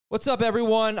What's up,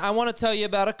 everyone? I want to tell you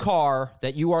about a car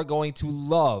that you are going to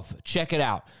love. Check it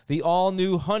out. The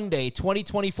all-new Hyundai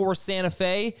 2024 Santa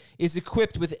Fe is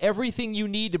equipped with everything you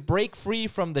need to break free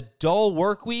from the dull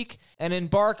work week and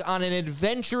embark on an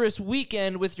adventurous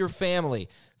weekend with your family.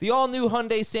 The all-new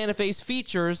Hyundai Santa Fe's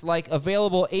features like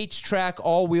available H-Track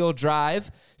all-wheel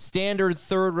drive, standard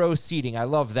third-row seating, I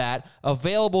love that,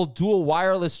 available dual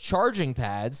wireless charging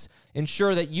pads,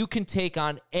 ensure that you can take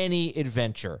on any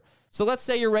adventure. So let's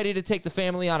say you're ready to take the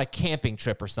family on a camping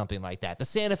trip or something like that. The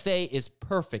Santa Fe is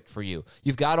perfect for you.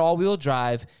 You've got all-wheel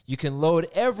drive. You can load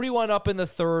everyone up in the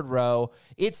third row.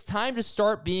 It's time to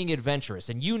start being adventurous,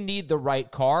 and you need the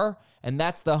right car, and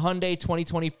that's the Hyundai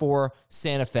 2024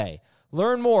 Santa Fe.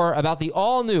 Learn more about the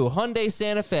all-new Hyundai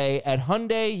Santa Fe at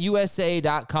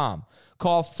HyundaiUSA.com.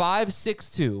 Call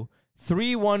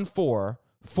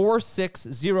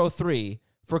 562-314-4603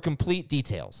 for complete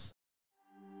details.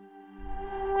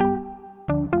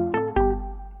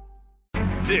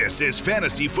 This is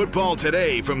Fantasy Football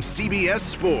Today from CBS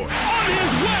Sports. On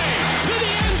his way to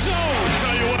the end zone. I'll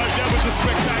tell you what, that was a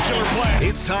spectacular play.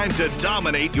 It's time to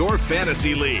dominate your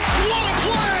fantasy league. What a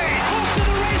play! Off to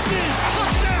the races.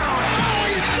 Touchdown. Oh,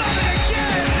 he's done it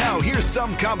again. Now here's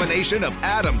some combination of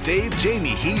Adam, Dave, Jamie,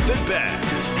 Heath, and Ben.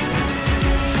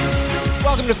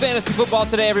 Welcome to Fantasy Football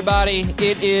Today, everybody.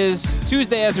 It is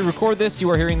Tuesday as we record this. You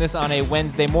are hearing this on a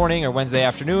Wednesday morning or Wednesday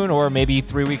afternoon, or maybe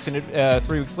 3 weeks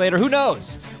later. Who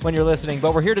knows when you're listening?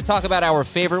 But we're here to talk about our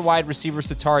favorite wide receivers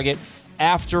to target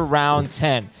after round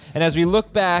 10. And as we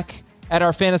look back at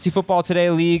our Fantasy Football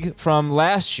Today league from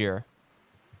last year,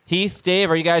 Heath, Dave,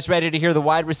 are you guys ready to hear the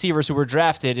wide receivers who were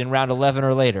drafted in round 11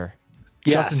 or later?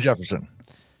 Yes. Justin Jefferson.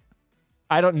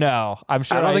 I don't know. I'm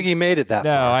sure. I don't think he made it that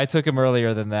far. No, I took him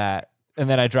earlier than that. And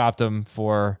then I dropped him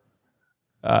for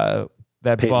that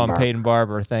Peyton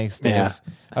Barber. Thanks, Dave. Yeah.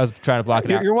 I was trying to block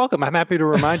it out. You're welcome. I'm happy to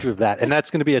remind you of that. And that's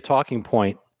going to be a talking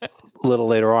point a little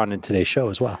later on in today's show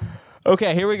as well.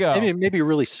 Okay, here we go. Maybe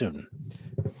really soon.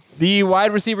 The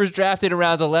wide receivers drafted in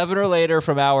rounds 11 or later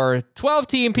from our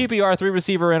 12-team PPR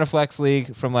 3-receiver in a flex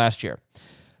league from last year.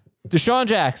 Deshaun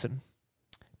Jackson,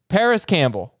 Paris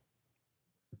Campbell,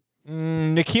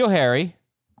 N'Keal Harry,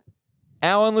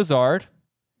 Allen Lazard,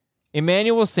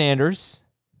 Emmanuel Sanders,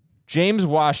 James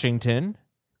Washington,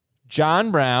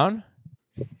 John Brown,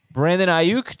 Brandon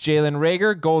Ayuk, Jalen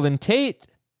Reagor, Golden Tate,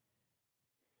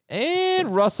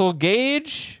 and Russell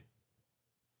Gage,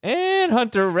 and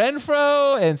Hunter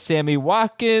Renfrow, and Sammy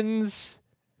Watkins,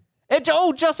 and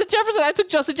Justin Jefferson. I took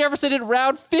Justin Jefferson in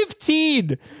round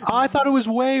 15. Oh, I thought it was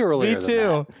way earlier. Me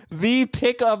too. The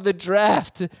pick of the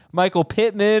draft, Michael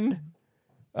Pittman.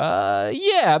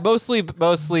 Mostly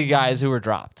guys who were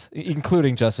dropped,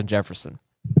 including Justin Jefferson.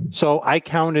 So I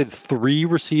counted 3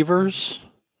 receivers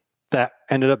that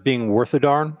ended up being worth a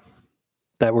darn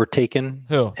that were taken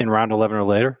in round 11 or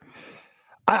later.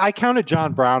 I counted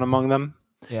John Brown among them.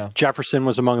 Yeah. Jefferson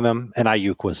was among them, and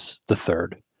Ayuk was the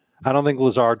third. I don't think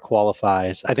Lazard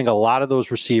qualifies. I think a lot of those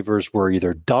receivers were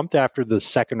either dumped after the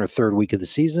second or third week of the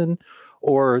season,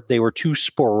 or they were too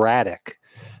sporadic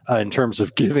in terms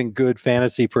of giving good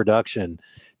fantasy production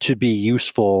to be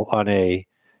useful on a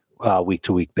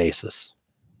week-to-week basis.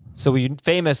 So we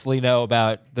famously know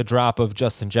about the drop of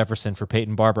Justin Jefferson for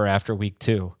Peyton Barber after week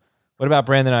 2. What about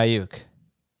Brandon Ayuk?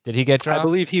 Did he get dropped? I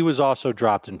believe he was also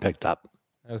dropped and picked up.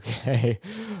 Okay.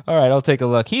 All right, I'll take a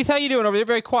look. Heath, how you doing over there?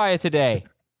 Very quiet today.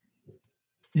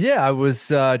 Yeah, I was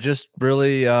just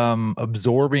really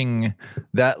absorbing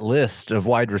that list of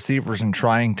wide receivers and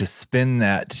trying to spin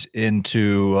that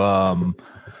into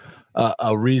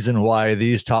a reason why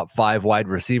these top 5 wide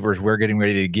receivers we're getting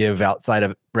ready to give outside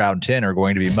of round 10 are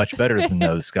going to be much better than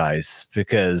those guys,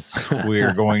 because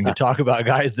we're going to talk about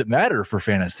guys that matter for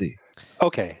fantasy.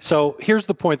 Okay, so here's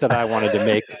the point that I wanted to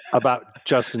make about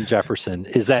Justin Jefferson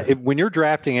is that when you're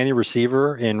drafting any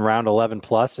receiver in round 11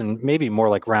 plus, and maybe more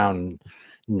like round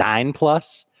 9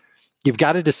 plus, you've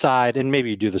got to decide, and maybe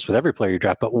you do this with every player you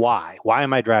draft, but why? Why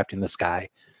am I drafting this guy?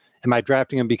 Am I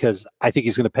drafting him because I think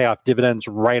he's going to pay off dividends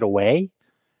right away?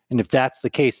 And if that's the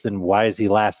case, then why is he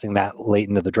lasting that late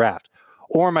into the draft?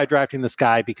 Or am I drafting this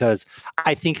guy because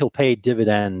I think he'll pay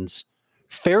dividends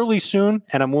fairly soon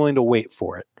and I'm willing to wait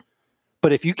for it?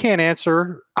 But if you can't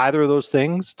answer either of those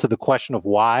things to the question of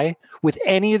why with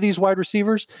any of these wide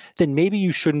receivers, then maybe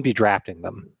you shouldn't be drafting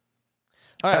them.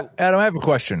 All right, Adam, I have a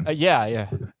question. Yeah.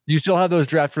 You still have those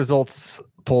draft results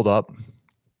pulled up?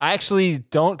 I actually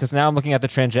don't, because now I'm looking at the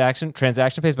transaction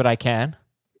page, but I can.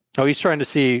 Oh, he's trying to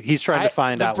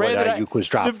find out what Ayuk was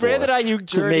dropped the Brandon Ayuk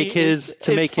journey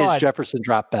to make his Jefferson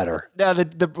drop better. No,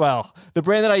 the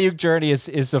Brandon Ayuk journey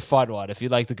is a fun one if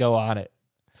you'd like to go on it.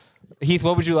 Heath,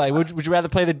 what would you like? Would you rather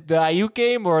play the Ayuk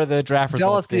game or the draft results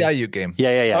Tell us the game? Ayuk game.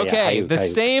 Yeah. Okay, Ayuk.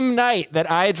 same night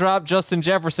that I dropped Justin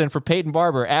Jefferson for Peyton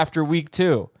Barber after week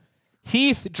 2,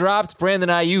 Heath dropped Brandon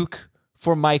Ayuk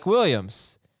for Mike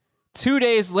Williams. 2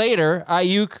 days later,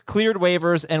 Ayuk cleared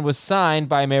waivers and was signed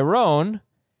by Marrone,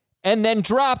 and then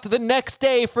dropped the next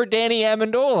day for Danny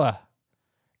Amendola.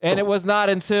 And it was not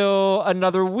until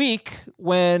another week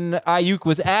when Ayuk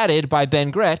was added by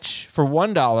Ben Gretsch for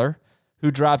 $1, who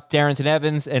dropped Darrington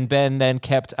Evans, and Ben then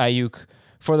kept Ayuk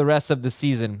for the rest of the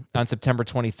season on September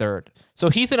 23rd. So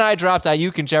Heath and I dropped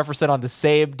Ayuk and Jefferson on the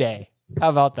same day. How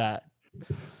about that?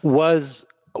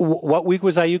 What week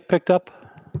was Ayuk picked up?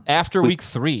 After week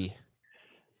 3.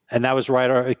 And that was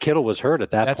right. Kittle was hurt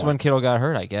at that That's point. when Kittle got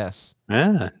hurt, I guess.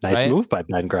 Yeah, nice Right? move by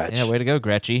Ben Gretsch. Yeah, way to go,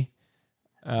 Gretchy.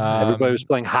 Everybody was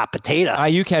playing hot potato.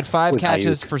 Ayuk had 5 With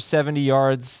catches Ayuk. for 70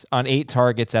 yards on 8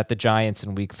 targets at the Giants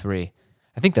in week 3.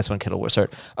 I think that's when Kittle was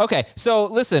hurt. Okay, so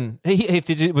listen,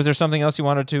 was there something else you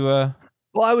wanted to...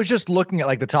 Well, I was just looking at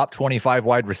like the top 25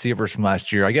 wide receivers from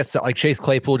last year. I guess like Chase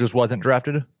Claypool just wasn't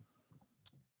drafted.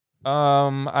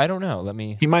 I don't know. Let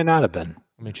me He might not have been.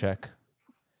 check.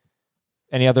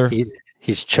 Any other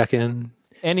He's checking.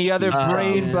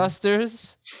 brain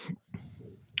busters?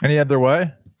 Any other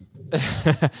way?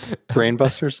 Brain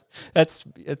busters. That's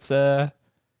Billy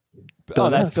Billy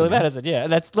Madison. Madison. Yeah,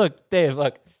 that's look, Dave.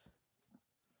 Look,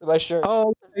 my shirt.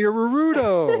 Oh, you're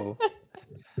Rudo.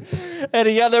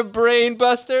 Any other brain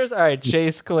busters? All right,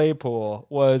 Chase Claypool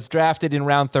was drafted in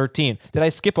round 13. Did I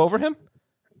skip over him?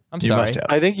 I'm You sorry. must have.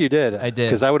 I think you did. I did.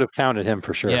 Because I would have counted him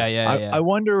for sure. Yeah. I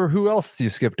wonder who else you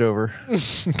skipped over.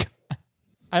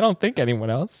 I don't think anyone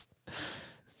else.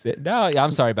 No, yeah,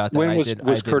 I'm sorry about that. When I was did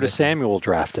Curtis miss him. Samuel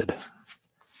drafted?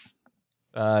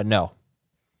 No.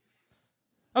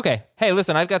 Okay. Hey,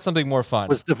 listen, I've got something more fun.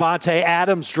 Was Devontae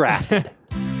Adams drafted?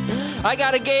 I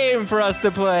got a game for us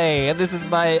to play, and this is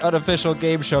my unofficial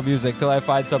game show music till I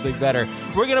find something better.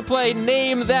 We're going to play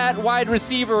Name That Wide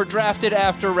Receiver Drafted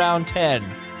After Round 10.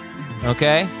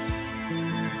 Okay?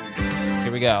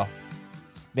 Here we go.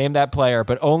 Name that player,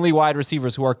 but only wide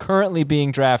receivers who are currently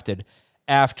being drafted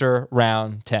after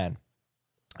round 10,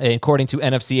 according to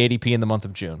NFC ADP in the month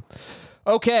of June.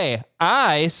 Okay,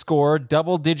 I scored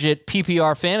double-digit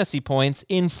PPR fantasy points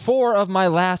in 4 of my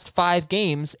last 5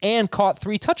 games and caught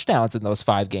 3 touchdowns in those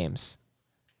 5 games.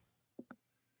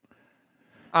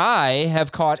 I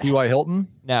have caught... T.Y. Hilton?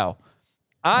 No.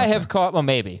 I have caught... Well,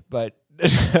 maybe, but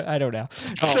I don't know.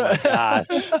 Oh, my gosh.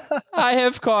 I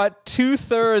have caught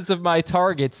 2/3 of my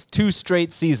targets 2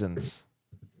 straight seasons.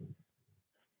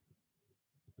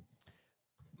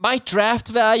 My draft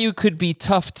value could be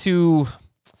tough to...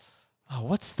 Oh,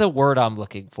 what's the word I'm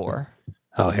looking for?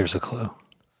 Oh, here's a clue.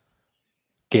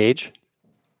 Gage?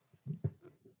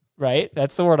 Right?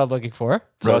 That's the word I'm looking for.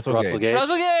 Russell Gage?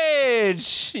 Russell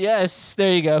Gage! Yes,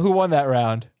 there you go. Who won that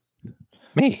round?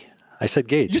 Me. I said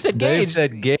Gage. You said Dave Gage.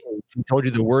 said Gage. He told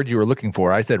you the word you were looking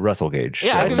for. I said Russell Gage.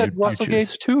 Yeah, I I So said you Russell choose.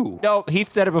 Gage too. No, Heath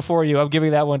said it before you. I'm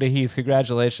giving that one to Heath.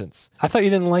 Congratulations. I thought you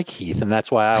didn't like Heath, and that's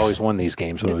why I always won these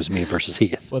games when it was me versus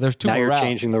Heath. Well, there's 2 Now more you're rounds.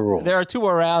 changing the rules. There are 2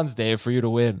 more rounds, Dave, for you to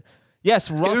win.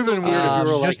 Yes, It would have Russell been weird if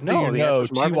you were like, Just so no, you the know,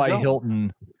 answer's Marvin T.Y. Jones.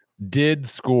 Hilton did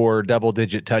score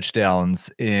double-digit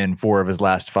touchdowns in 4 of his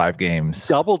last 5 games.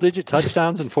 Double-digit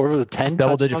touchdowns and 4 of the 10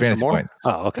 Double-digit touchdowns or fantasy more? points.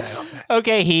 Oh, okay.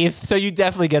 Okay, Heath. So you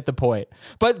definitely get the point.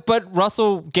 But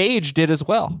Russell Gage did as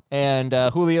well, and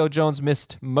Julio Jones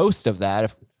missed most of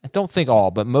that. I don't think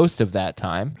all, but most of that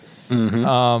time.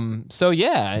 So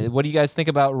yeah, what do you guys think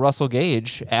about Russell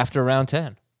Gage after round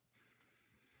 10?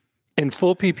 In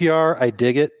full PPR, I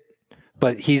dig it,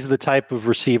 but he's the type of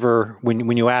receiver,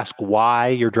 when you ask why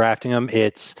you're drafting him,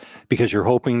 it's because you're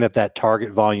hoping that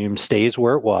target volume stays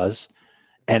where it was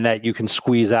and that you can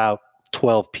squeeze out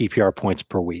 12 PPR points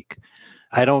per week.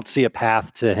 I don't see a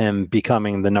path to him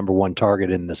becoming the number 1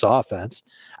 target in this offense.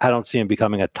 I don't see him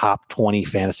becoming a top 20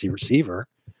 fantasy receiver.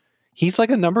 He's like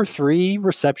a number 3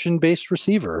 reception-based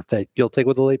receiver that you'll take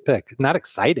with a late pick. Not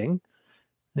exciting.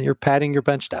 You're padding your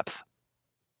bench depth.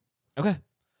 Okay.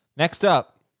 Next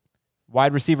up,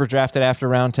 wide receiver drafted after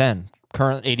round 10,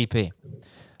 current ADP.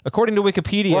 According to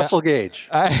Wikipedia, Russell Gage.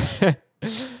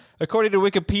 according to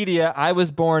Wikipedia, I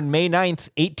was born May 9th,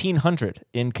 1800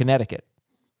 in Connecticut.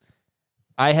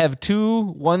 I have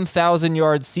 2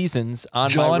 1,000-yard seasons on my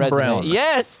John resume. Brown.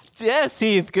 Yes,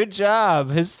 Heath. Good job.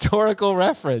 Historical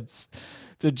reference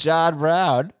to John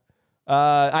Brown.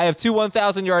 I have 2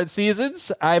 1,000-yard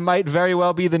seasons. I might very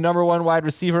well be the number 1 wide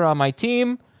receiver on my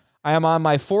team. I am on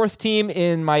my 4th team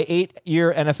in my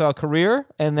 8-year NFL career.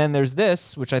 And then there's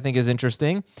this, which I think is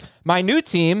interesting. My new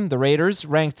team, the Raiders,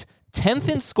 ranked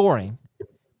 10th in scoring,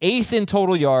 8th in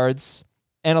total yards,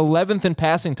 and 11th in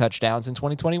passing touchdowns in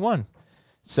 2021.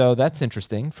 So that's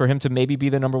interesting for him to maybe be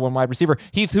the number one wide receiver.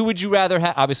 Heath, who would you rather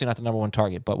have? Obviously not the number one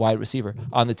target, but wide receiver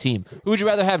on the team. Who would you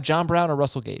rather have, John Brown or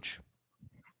Russell Gage?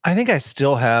 I think I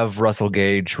still have Russell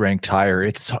Gage ranked higher.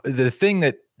 It's the thing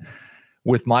that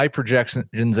with my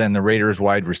projections and the Raiders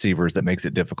wide receivers that makes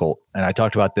it difficult. And I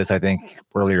talked about this, I think,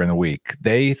 earlier in the week.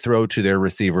 They throw to their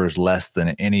receivers less than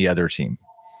any other team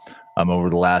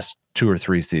over the last 2 or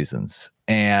 3 seasons.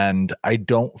 And I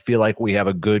don't feel like we have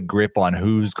a good grip on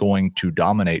who's going to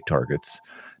dominate targets.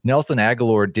 Nelson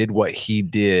Aguilar did what he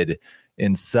did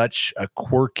in such a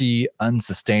quirky,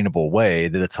 unsustainable way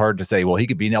that it's hard to say, well, he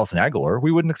could be Nelson Aguilar.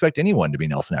 We wouldn't expect anyone to be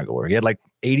Nelson Aguilar. He had like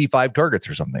 85 targets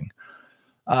or something.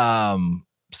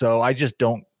 So I just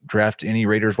don't draft any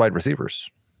Raiders wide receivers.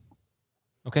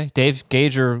 Okay. Dave,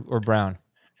 Gage or Brown?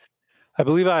 I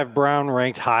believe I have Brown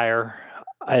ranked higher.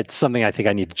 It's something I think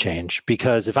I need to change,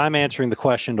 because if I'm answering the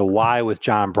question to why with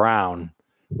John Brown,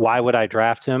 why would I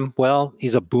draft him? Well,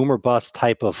 he's a boomer bust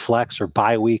type of flex or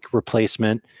bye week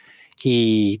replacement.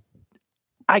 I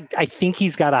think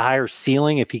he's got a higher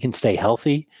ceiling if he can stay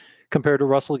healthy compared to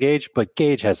Russell Gage, but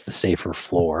Gage has the safer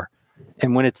floor.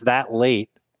 And when it's that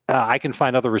late, I can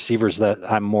find other receivers that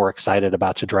I'm more excited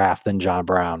about to draft than John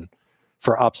Brown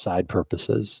for upside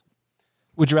purposes.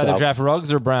 Would you rather draft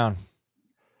Ruggs or Brown?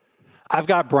 I've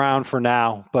got Brown for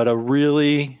now, but a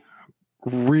really,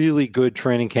 really good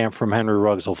training camp from Henry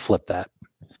Ruggs will flip that.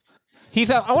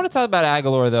 Heath, I want to talk about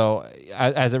Aguilar, though,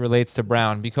 as it relates to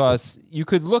Brown, because you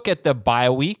could look at the bye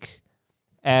week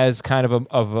as kind of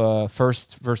a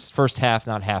first half,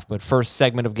 not half, but first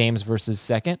segment of games versus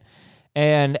second.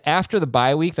 And after the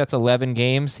bye week, that's 11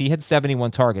 games, he had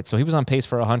 71 targets. So he was on pace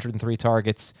for 103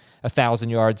 targets, 1,000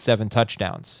 yards, 7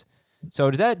 touchdowns.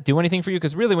 So does that do anything for you?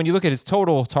 Because really, when you look at his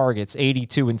total targets,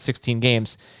 82 in 16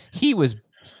 games, he was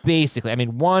basically,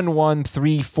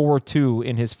 1-1-3-4-2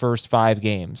 in his first 5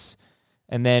 games.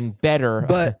 And then better.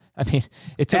 But it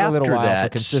took a little while for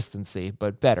consistency,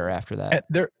 but better after that.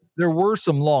 There were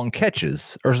some long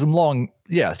catches or some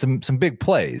big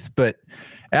plays. But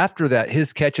after that,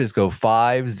 his catches go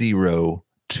 5-0,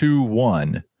 2-1,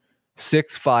 6-5,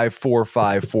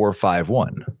 4-5,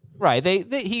 4-5-1. Right.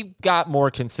 He got more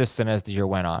consistent as the year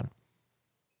went on.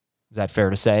 Is that fair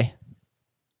to say?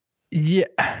 Yeah.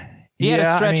 He had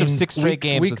a stretch of 6 straight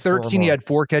games. Week 13, he had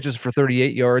 4 catches for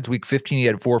 38 yards. Week 15, he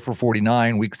had 4 for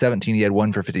 49. Week 17, he had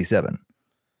 1 for 57.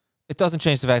 It doesn't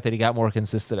change the fact that he got more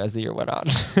consistent as the year went on.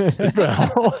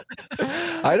 Well,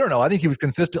 I don't know. I think he was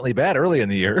consistently bad early in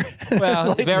the year.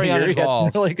 Well, very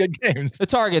uninvolved. Really good games. The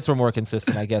targets were more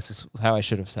consistent, I guess, is how I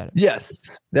should have said it.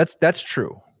 Yes, that's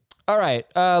true. All right.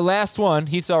 Last one.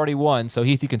 Heath's already won, so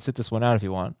Heath, you can sit this one out if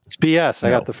you want. It's BS.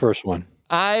 I got the first one.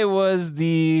 I was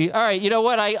all right, you know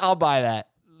what? I'll buy that.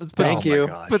 Let's put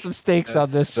put some stakes on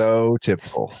this. So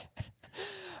typical.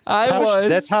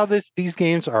 That's how these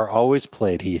games are always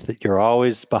played, Heath. You're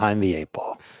always behind the 8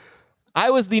 ball. I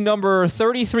was the number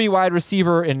 33 wide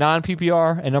receiver in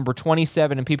non-PPR and number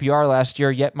 27 in PPR last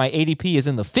year, yet my ADP is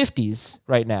in the 50s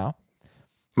right now.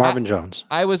 Marvin Jones.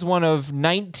 I was one of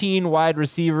 19 wide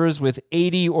receivers with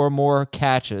 80 or more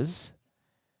catches.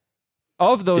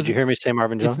 Of those, did you hear me say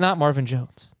Marvin Jones? It's not Marvin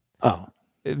Jones. Oh.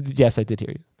 Yes, I did hear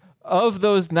you. Of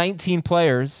those 19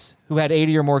 players who had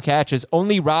 80 or more catches,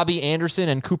 only Robbie Anderson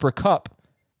and Cooper Kupp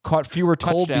caught fewer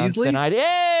touchdowns than I did.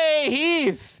 Hey,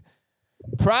 Heath!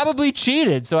 Probably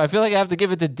cheated, so I feel like I have to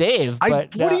give it to Dave.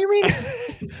 But what do you mean?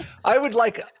 I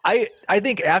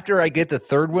think after I get the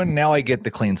third one, now I get the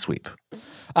clean sweep.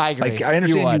 I agree. I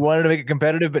understand you wanted to make it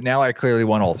competitive, but now I clearly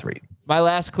won all 3. My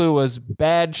last clue was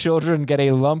bad children get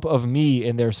a lump of me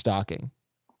in their stocking.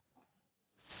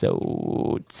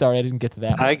 So, sorry, I didn't get to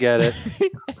that one. I get it.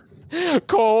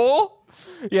 Cole?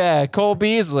 Yeah, Cole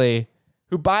Beasley,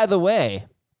 who, by the way,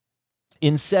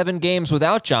 in 7 games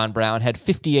without John Brown, had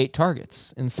 58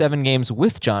 targets. In 7 games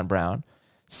with John Brown,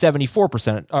 42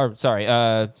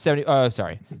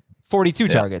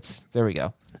 targets. There we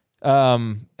go.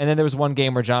 And then there was one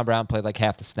game where John Brown played like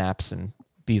half the snaps and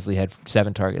Beasley had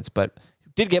 7 targets, but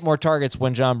did get more targets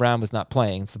when John Brown was not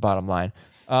playing. It's the bottom line.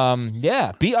 All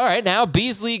right, now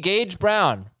Beasley, Gage,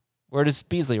 Brown. Where does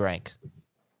Beasley rank?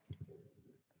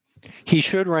 He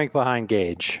should rank behind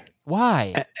Gage.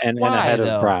 Why? And ahead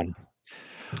of Brown.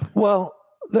 Well,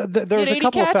 there's a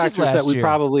couple of factors that we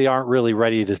probably aren't really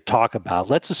ready to talk about.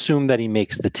 Let's assume that he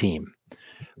makes the team.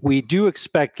 We do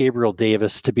expect Gabriel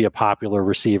Davis to be a popular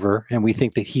receiver, and we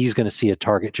think that he's going to see a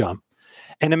target jump.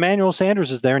 And Emmanuel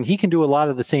Sanders is there, and he can do a lot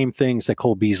of the same things that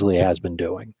Cole Beasley has been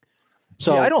doing.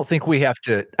 So I don't think we have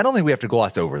to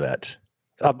gloss over that.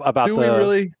 About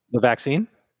the vaccine?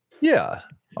 Yeah.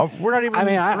 We're not even. I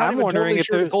mean, I'm even wondering totally if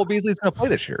sure that there's- Cole Beasley's going to play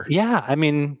this year. Yeah, I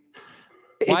mean,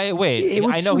 Why? Wait, it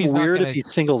would I know seem he's not weird gonna- if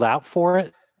he's singled out for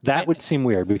it. That would seem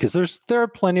weird because there are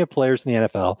plenty of players in the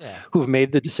NFL Yeah. who've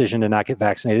made the decision to not get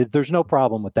vaccinated. There's no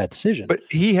problem with that decision. But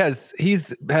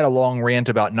he's had a long rant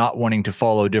about not wanting to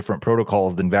follow different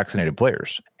protocols than vaccinated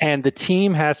players. And the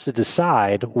team has to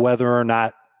decide whether or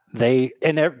not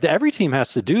every team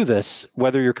has to do this,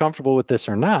 whether you're comfortable with this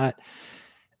or not.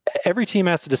 Every team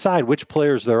has to decide which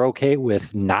players they're okay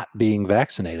with not being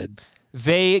vaccinated.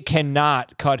 They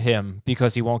cannot cut him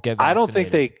because he won't get vaccinated. I don't think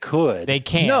they could. They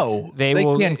can't. No, they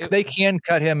will. They can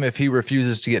cut him if he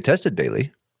refuses to get tested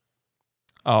daily.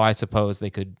 Oh, I suppose they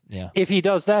could. Yeah. If he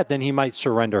does that, then he might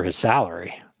surrender his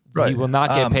salary. He will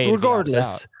not get paid.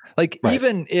 Regardless,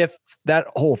 even if that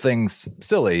whole thing's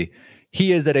silly,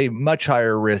 he is at a much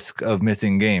higher risk of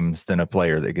missing games than a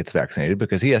player that gets vaccinated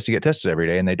because he has to get tested every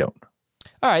day and they don't.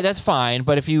 All right, that's fine.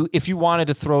 But if you wanted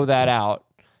to throw that out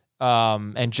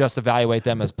and just evaluate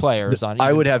them as players,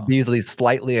 I would have Beasley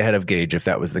slightly ahead of Gage if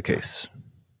that was the case.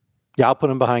 Yeah, I'll put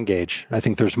him behind Gage. I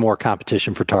think there's more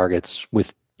competition for targets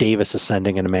with Davis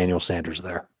ascending and Emmanuel Sanders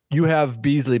there. You have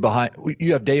Beasley behind.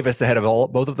 You have Davis ahead of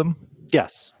both of them.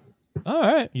 Yes. All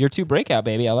right, year 2 breakout,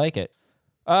 baby. I like it.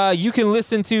 You can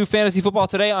listen to Fantasy Football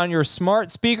Today on your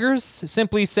smart speakers.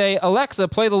 Simply say, Alexa,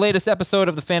 play the latest episode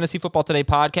of the Fantasy Football Today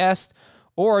podcast.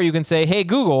 Or you can say, hey,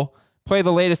 Google, play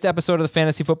the latest episode of the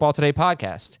Fantasy Football Today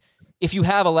podcast. If you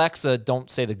have Alexa,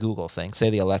 don't say the Google thing. Say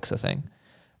the Alexa thing.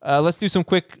 Let's do some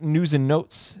quick news and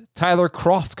notes. Tyler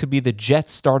Kroft could be the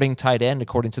Jets starting tight end,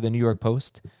 according to the New York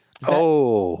Post.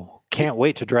 Can't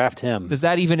wait to draft him. Does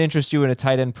that even interest you in a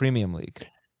tight end premium league?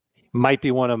 Might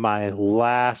be one of my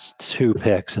last 2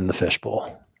 picks in the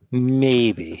fishbowl.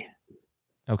 Maybe.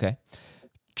 Okay.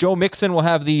 Joe Mixon will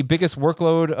have the biggest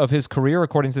workload of his career,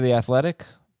 according to The Athletic.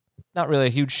 Not really a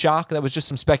huge shock. That was just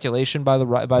some speculation by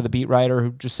the beat writer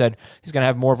who just said he's going to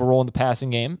have more of a role in the passing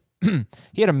game.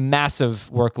 He had a massive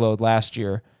workload last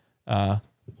year.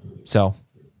 So,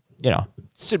 it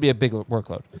should be a big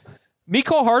workload.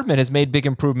 Mecole Hardman has made big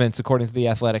improvements, according to The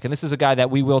Athletic. And this is a guy that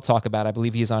we will talk about. I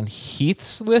believe he's on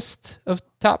Heath's list of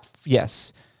top,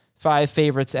 5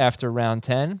 favorites after round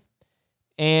 10.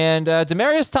 And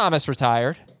Demaryius Thomas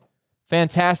retired.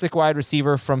 Fantastic wide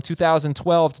receiver from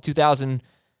 2012 to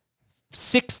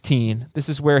 2016. This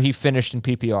is where he finished in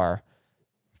PPR.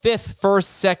 5th,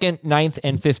 1st, 2nd, 9th,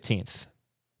 and 15th.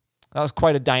 That was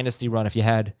quite a dynasty run if you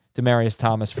had Demaryius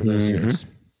Thomas for those years.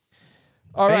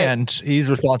 All right. And he's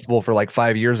responsible for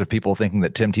 5 years of people thinking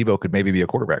that Tim Tebow could maybe be a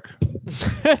quarterback.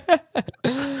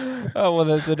 Oh, well,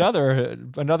 that's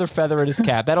another feather in his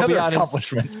cap. That'll be on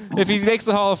his, if he makes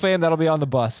the Hall of Fame, that'll be on the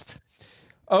bust.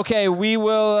 Okay, we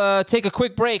will take a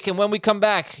quick break, and when we come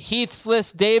back, Heath's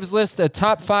list, Dave's list, the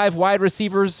top 5 wide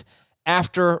receivers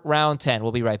after round 10.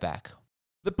 We'll be right back.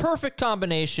 The perfect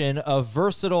combination of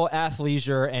versatile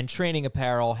athleisure and training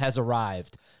apparel has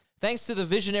arrived. Thanks to the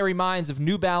visionary minds of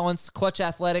New Balance, Clutch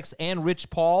Athletics, and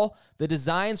Rich Paul, the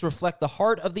designs reflect the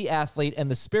heart of the athlete and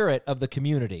the spirit of the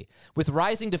community. With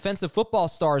rising defensive football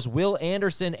stars Will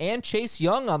Anderson and Chase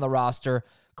Young on the roster,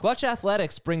 Clutch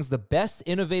Athletics brings the best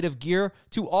innovative gear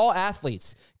to all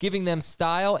athletes, giving them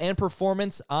style and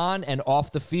performance on and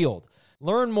off the field.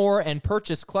 Learn more and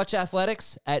purchase Clutch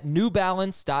Athletics at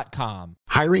newbalance.com.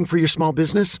 Hiring for your small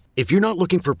business? If you're not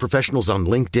looking for professionals on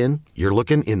LinkedIn, you're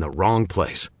looking in the wrong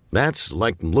place. That's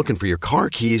like looking for your car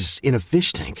keys in a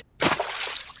fish tank.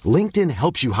 LinkedIn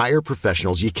helps you hire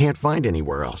professionals you can't find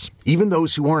anywhere else, even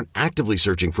those who aren't actively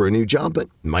searching for a new job but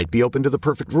might be open to the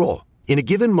perfect role. In a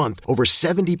given month, over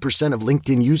 70% of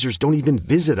LinkedIn users don't even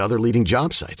visit other leading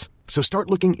job sites. So start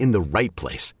looking in the right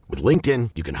place. With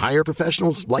LinkedIn, you can hire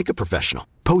professionals like a professional.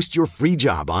 Post your free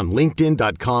job on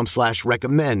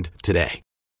linkedin.com/recommend today.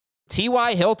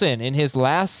 T.Y. Hilton, in his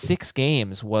last 6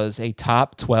 games, was a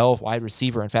top 12 wide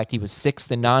receiver. In fact, he was 6th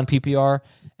in non-PPR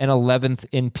and 11th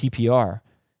in PPR.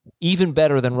 Even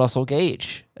better than Russell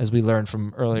Gage, as we learned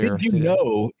from earlier. Did you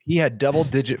know he had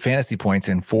double-digit fantasy points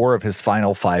in 4 of his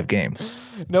final 5 games?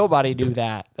 Nobody knew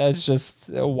that. That's just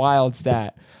a wild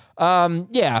stat.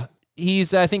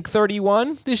 He's, I think,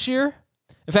 31 this year.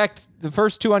 In fact, the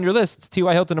first 2 on your list,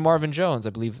 T.Y. Hilton and Marvin Jones, I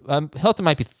believe. Hilton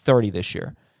might be 30 this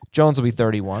year. Jones will be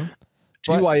 31.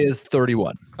 T.Y. is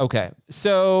 31. Okay.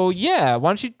 So, why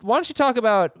don't you talk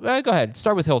about, go ahead,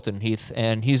 start with Hilton, Heath,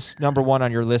 and he's number 1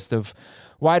 on your list of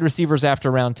wide receivers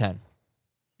after round 10.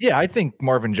 Yeah, I think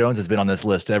Marvin Jones has been on this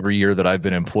list every year that I've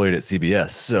been employed at CBS,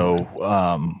 so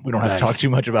we don't have to talk too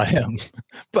much about him.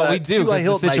 But we do,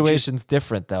 because the situation's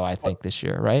different, though, I think, this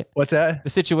year, right? What's that?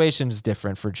 The situation's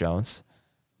different for Jones.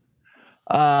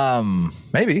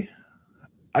 Maybe.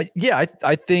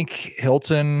 I think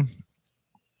Hilton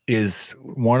is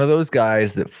one of those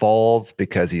guys that falls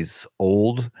because he's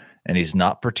old and he's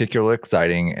not particularly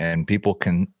exciting, and people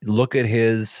can look at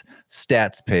his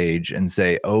stats page and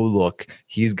say, oh, look,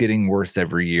 he's getting worse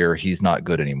every year. He's not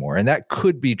good anymore. And that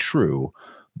could be true,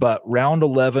 but round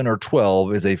 11 or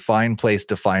 12 is a fine place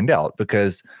to find out,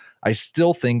 because I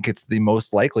still think it's the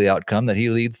most likely outcome that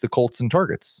he leads the Colts in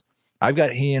targets. I've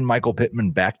got he and Michael Pittman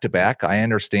back to back. I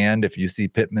understand if you see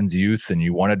Pittman's youth and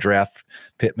you want to draft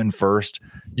Pittman first,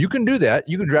 you can do that.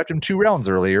 You can draft him 2 rounds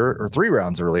earlier or 3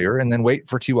 rounds earlier and then wait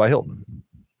for T.Y. Hilton.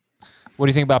 What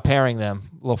do you think about pairing them?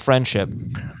 A little friendship.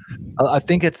 I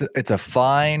think it's a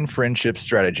fine friendship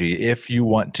strategy if you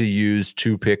want to use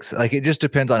 2 picks. Like, it just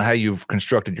depends on how you've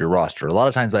constructed your roster. A lot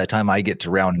of times by the time I get to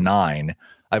round 9,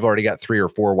 I've already got 3 or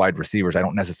 4 wide receivers. I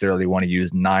don't necessarily want to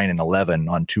use 9 and 11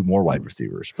 on 2 more wide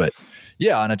receivers. But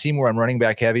yeah, on a team where I'm running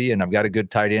back heavy and I've got a good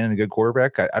tight end and a good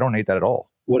quarterback, I don't hate that at all.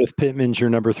 What if Pittman's your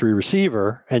number 3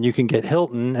 receiver and you can get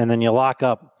Hilton and then you lock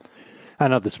up? I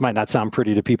know this might not sound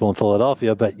pretty to people in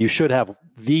Philadelphia, but you should have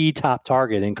the top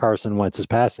target in Carson Wentz's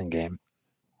passing game.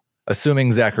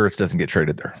 Assuming Zach Ertz doesn't get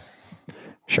traded there.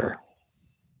 Sure.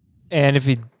 And if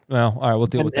he, well, all right, we'll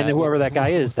deal with that. And whoever that guy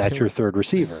is, that's your 3rd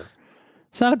receiver.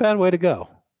 It's not a bad way to go.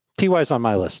 T.Y.'s on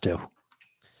my list too. All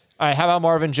right, how about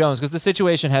Marvin Jones? Because the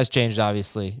situation has changed,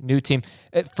 obviously. New team.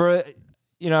 Everybody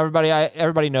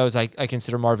knows I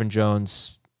consider Marvin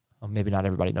Jones, well, maybe not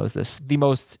everybody knows this, the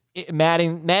most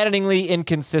maddeningly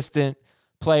inconsistent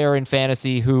player in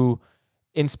fantasy, who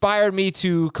inspired me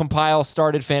to compile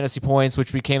started fantasy points,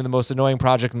 which became the most annoying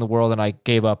project in the world, and I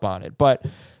gave up on it. But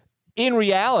in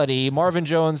reality, Marvin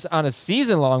Jones on a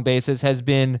season-long basis has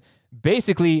been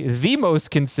basically the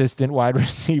most consistent wide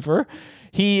receiver.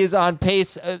 He is on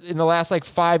pace in the last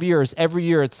 5 years. Every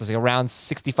year it's around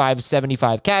 65,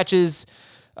 75 catches.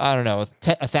 I don't know,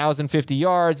 1,050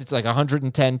 yards. It's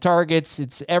 110 targets.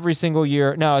 It's every single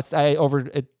year. No, it's over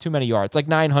too many yards.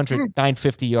 900,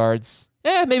 950 yards.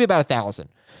 Maybe about 1,000.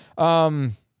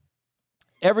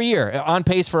 Every year on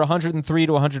pace for 103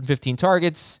 to 115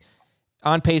 targets.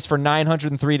 On pace for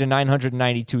 903 to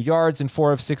 992 yards in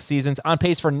 4 of 6 seasons. On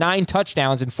pace for 9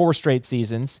 touchdowns in 4 straight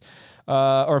seasons,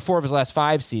 or 4 of his last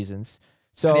 5 seasons.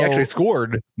 So and he actually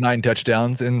scored 9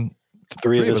 touchdowns in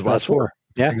 3 of his last 4.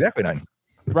 Yeah, exactly 9.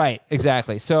 Right,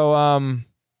 exactly. So,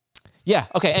 yeah.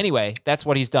 Okay. Anyway, that's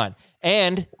what he's done,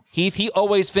 and he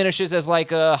always finishes as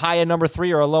a high end number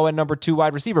 3 or a low end number 2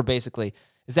 wide receiver. Basically,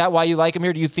 is that why you like him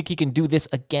here? Do you think he can do this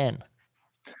again?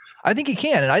 I think he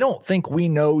can, and I don't think we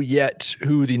know yet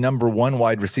who the number 1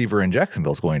 wide receiver in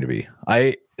Jacksonville is going to be.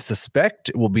 I suspect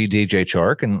it will be DJ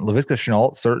Chark, and Laviska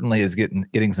Shenault certainly is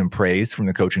getting some praise from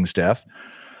the coaching staff,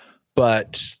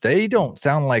 but they don't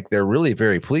sound like they're really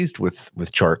very pleased with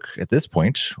Chark at this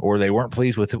point, or they weren't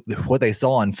pleased with what they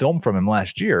saw on film from him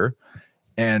last year.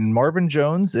 And Marvin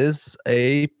Jones is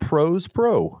a pro's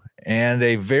pro and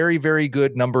a very, very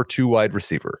good number 2 wide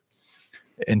receiver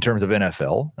in terms of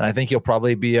NFL. And I think he'll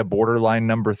probably be a borderline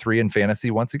number 3 in fantasy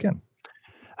once again.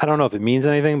 I don't know if it means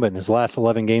anything, but in his last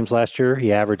 11 games last year,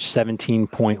 he averaged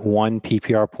 17.1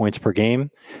 PPR points per game.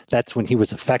 That's when he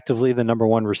was effectively the number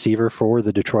 1 receiver for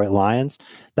the Detroit Lions.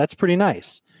 That's pretty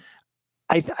nice.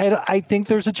 I think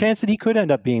there's a chance that he could end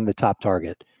up being the top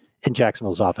target in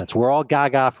Jacksonville's offense. We're all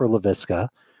gaga for Laviska,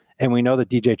 and we know that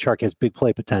DJ Chark has big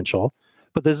play potential.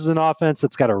 But this is an offense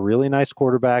that's got a really nice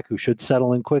quarterback who should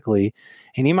settle in quickly,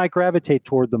 and he might gravitate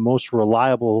toward the most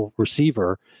reliable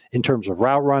receiver in terms of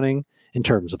route running, in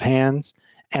terms of hands,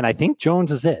 and I think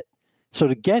Jones is it. So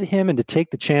to get him and to take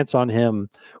the chance on him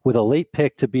with a late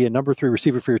pick to be a number 3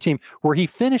 receiver for your team, where he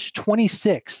finished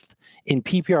 26th in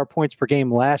PPR points per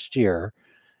game last year,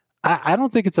 I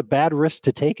don't think it's a bad risk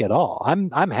to take at all.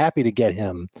 I'm happy to get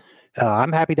him.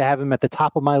 I'm happy to have him at the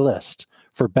top of my list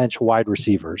for bench wide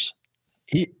receivers.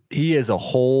 He is a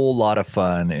whole lot of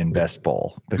fun in best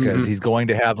ball because he's going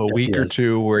to have a week or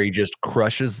 2 where he just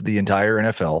crushes the entire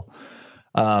NFL.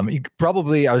 I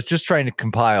was just trying to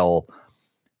compile.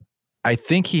 I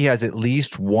think he has at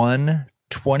least one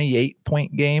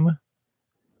 28-point game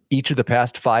each of the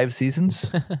past 5 seasons.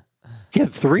 He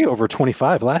had 3 over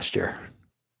 25 last year.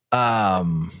 He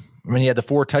had the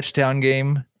 4 touchdown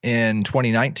game in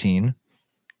 2019.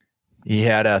 He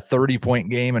had a 30-point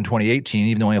game in 2018,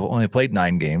 even though he only played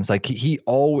 9 games.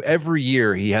 Every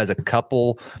year he has a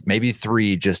couple, maybe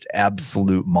 3 just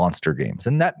absolute monster games.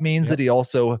 And that means that he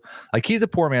also, he's a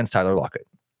poor man's Tyler Lockett.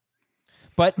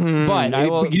 But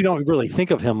you don't really think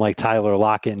of him like Tyler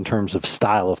Lockett in terms of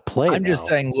style of play. I'm just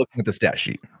saying, looking at the stat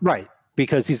sheet. Right.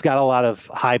 Because he's got a lot of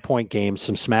high point games,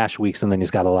 some smash weeks, and then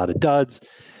he's got a lot of duds.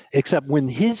 Except when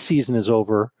his season is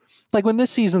over, Like when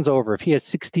this season's over, if he has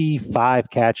 65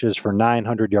 catches for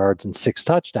 900 yards and 6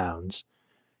 touchdowns,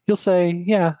 you'll say,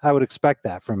 yeah, I would expect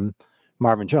that from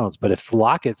Marvin Jones. But if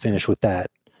Lockett finished with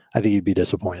that, I think you'd be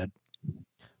disappointed.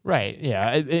 Right,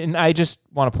 yeah. And I just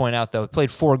want to point out, though, he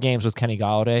played 4 games with Kenny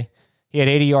Golladay. He had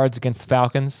 80 yards against the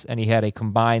Falcons, and he had a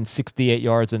combined 68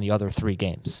 yards in the other 3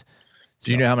 games.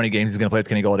 Do you know how many games he's going to play with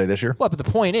Kenny Golladay this year? Well, but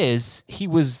the point is, he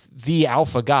was the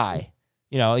alpha guy.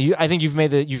 You know, I think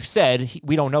you've said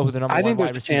we don't know who the number one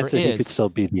wide receiver is. I think there's a chance that he could still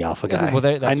be the alpha guy.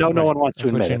 Well, I know no one wants to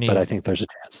admit it, but I think there's a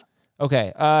chance.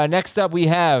 Okay, next up we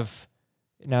have,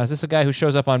 now is this a guy who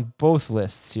shows up on both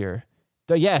lists here?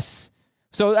 Yes.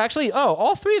 So actually,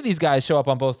 all 3 of these guys show up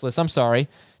on both lists. I'm sorry.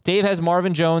 Dave has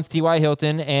Marvin Jones, T.Y.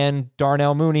 Hilton, and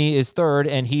Darnell Mooney is 3rd,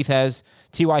 and Heath has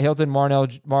T.Y. Hilton,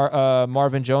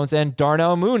 Marvin Jones, and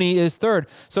Darnell Mooney is 3rd.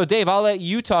 So, Dave, I'll let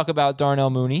you talk about Darnell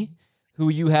Mooney, who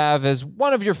you have as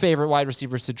one of your favorite wide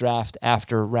receivers to draft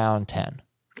after round 10.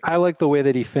 I like the way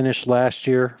that he finished last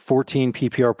year, 14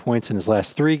 PPR points in his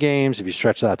last 3 games. If you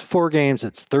stretch that to 4 games,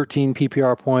 it's 13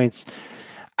 PPR points.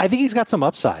 I think he's got some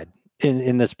upside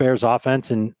in this Bears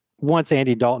offense, and once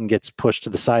Andy Dalton gets pushed to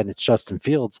the side and it's Justin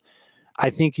Fields, I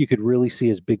think you could really see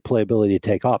his big playability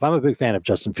take off. I'm a big fan of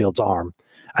Justin Fields' arm.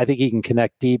 I think he can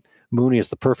connect deep. Mooney is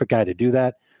the perfect guy to do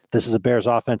that. This is a Bears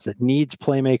offense that needs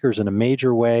playmakers in a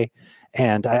major way,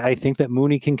 and I think that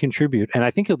Mooney can contribute, and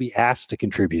I think he'll be asked to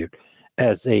contribute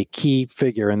as a key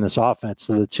figure in this offense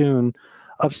to the tune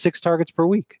of 6 targets per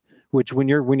week, which when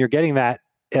you're getting that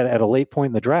at a late point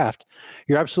in the draft,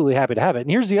 you're absolutely happy to have it.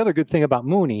 And here's the other good thing about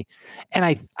Mooney, and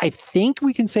I think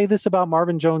we can say this about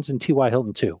Marvin Jones and T.Y.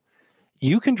 Hilton too.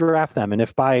 You can draft them, and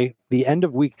if by the end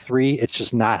of week 3 it's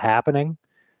just not happening,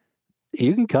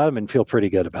 you can cut them and feel pretty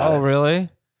good about it. Oh, really?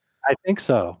 I think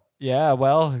so. Yeah,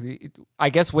 well, I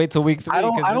guess wait till week 3. I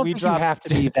don't think you have to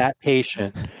be that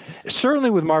patient. Certainly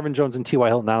with Marvin Jones and T.Y.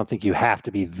 Hilton, I don't think you have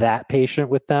to be that patient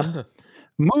with them.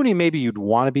 Mooney, maybe you'd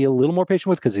want to be a little more patient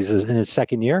with because he's in his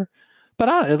 2nd year.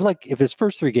 But like if his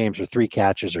first 3 games are 3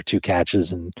 catches or 2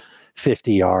 catches and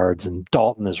 50 yards and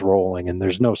Dalton is rolling and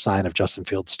there's no sign of Justin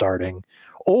Fields starting,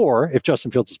 or if Justin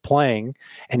Fields is playing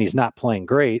and he's not playing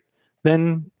great,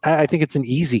 then I think it's an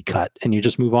easy cut and you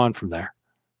just move on from there.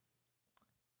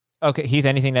 Okay, Heath,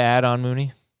 anything to add on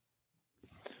Mooney?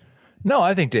 No,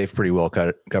 I think Dave pretty well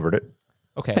covered it.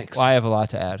 Okay, well, I have a lot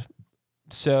to add.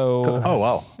 So, oh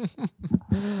wow,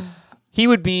 he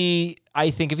would be,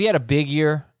 I think, if he had a big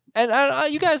year. And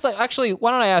you guys, like, actually,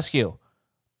 why don't I ask you?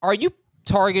 Are you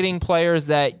targeting players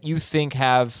that you think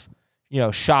have,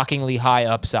 shockingly high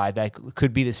upside that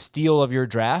could be the steal of your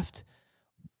draft,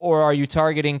 or are you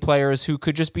targeting players who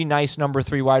could just be nice number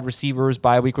 3 wide receivers,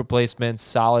 bye-week replacements,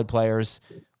 solid players,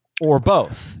 or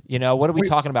both? What are we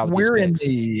talking about? With we're these picks? In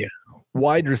the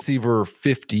wide receiver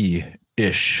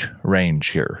 50-ish range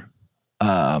here.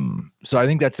 So I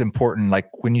think that's important. Like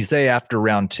when you say after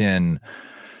round 10,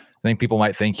 I think people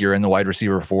might think you're in the wide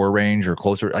receiver 4 range or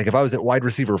closer. Like if I was at wide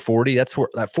receiver 40, that's where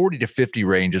that 40 to 50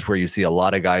 range is where you see a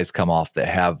lot of guys come off that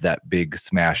have that big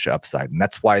smash upside. And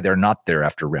that's why they're not there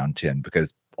after round 10,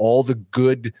 because all the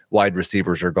good wide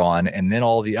receivers are gone. And then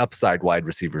all the upside wide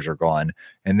receivers are gone.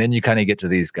 And then you kind of get to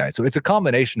these guys. So it's a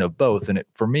combination of both. And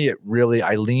for me,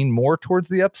 I lean more towards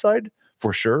the upside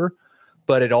for sure.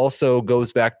 But it also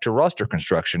goes back to roster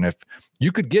construction. If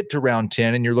you could get to round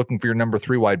 10 and you're looking for your number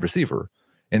 3 wide receiver,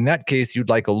 in that case, you'd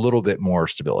like a little bit more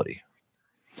stability.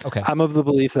 Okay. I'm of the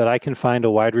belief that I can find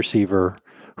a wide receiver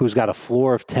who's got a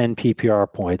floor of 10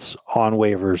 PPR points on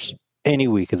waivers any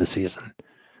week of the season.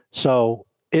 So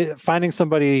finding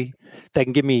somebody that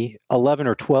can give me 11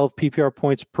 or 12 PPR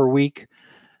points per week,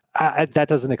 that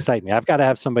doesn't excite me. I've got to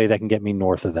have somebody that can get me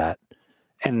north of that.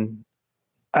 And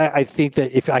I think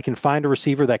that if I can find a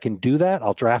receiver that can do that,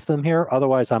 I'll draft them here.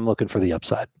 Otherwise, I'm looking for the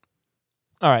upside.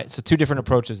 All right, so 2 different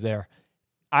approaches there.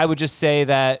 I would just say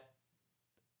that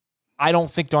I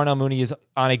don't think Darnell Mooney is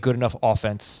on a good enough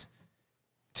offense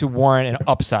to warrant an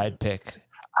upside pick.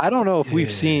 I don't know if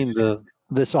we've seen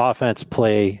this offense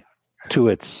play to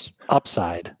its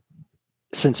upside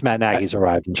since Matt Nagy's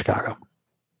arrived in Chicago.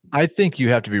 I think you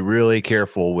have to be really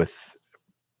careful with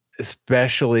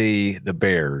especially the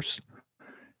Bears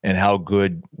and how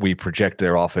good we project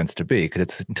their offense to be, because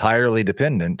it's entirely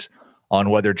dependent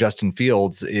on whether Justin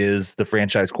Fields is the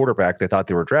franchise quarterback they thought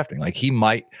they were drafting. Like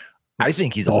I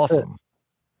think he's awesome.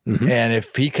 Mm-hmm. And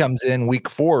if he comes in week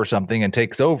 4 or something and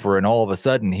takes over and all of a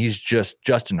sudden he's just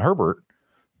Justin Herbert,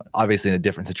 obviously in a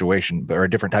different situation or a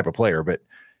different type of player, but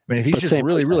I mean, if he's just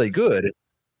really, really good,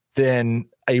 then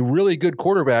a really good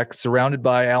quarterback surrounded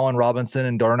by Allen Robinson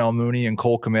and Darnell Mooney and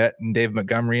Cole Kmet and Dave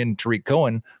Montgomery and Tariq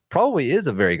Cohen probably is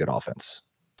a very good offense.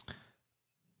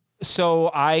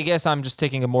 So I guess I'm just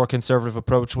taking a more conservative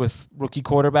approach with rookie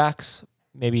quarterbacks.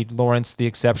 Maybe Lawrence the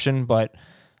exception, but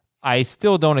I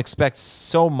still don't expect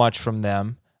so much from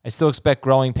them. I still expect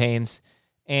growing pains.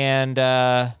 And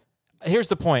here's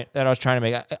the point that I was trying to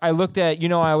make. I looked at,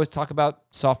 I always talk about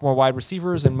sophomore wide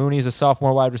receivers, and Mooney is a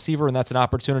sophomore wide receiver, and that's an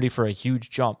opportunity for a huge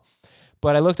jump.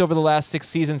 But I looked over the last 6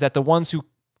 seasons at the ones who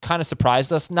kind of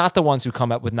surprised us, not the ones who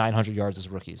come up with 900 yards as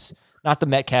rookies. Not the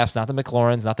Metcalfs, not the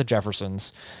McLaurins, not the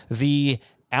Jeffersons. The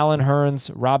Allen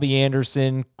Hurns, Robbie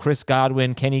Anderson, Chris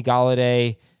Godwin, Kenny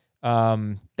Golladay,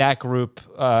 that group.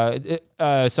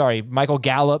 Michael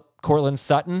Gallup, Cortland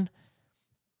Sutton.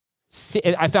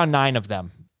 I found 9 of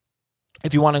them.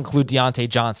 If you want to include Deontay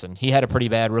Johnson, he had a pretty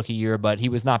bad rookie year, but he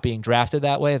was not being drafted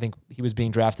that way. I think he was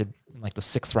being drafted in like the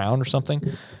 6th round or something,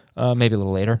 maybe a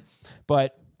little later.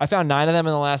 But I found 9 of them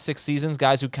in the last 6 seasons,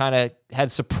 guys who kind of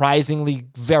had surprisingly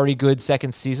very good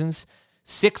second seasons.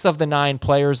 6 of the 9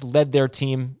 players led their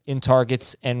team in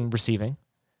targets and receiving.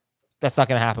 That's not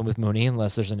going to happen with Mooney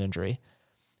unless there's an injury.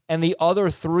 And the other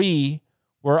 3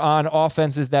 were on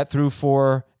offenses that threw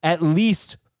for at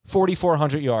least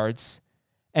 4,400 yards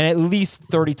and at least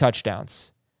 30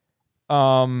 touchdowns.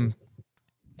 So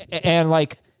it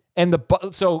happened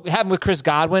with Chris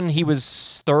Godwin. He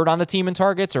was 3rd on the team in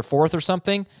targets or 4th or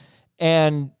something.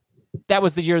 And that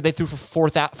was the year they threw for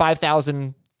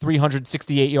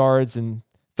 5,368 yards and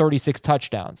 36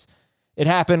 touchdowns. It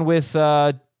happened with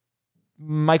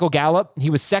Michael Gallup. He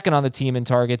was 2nd on the team in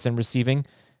targets and receiving,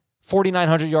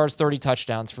 4,900 yards, 30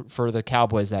 touchdowns for the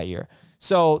Cowboys that year.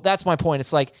 So that's my point.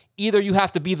 It's like either you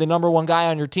have to be the number 1 guy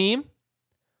on your team,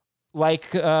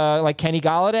 like Kenny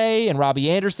Golladay and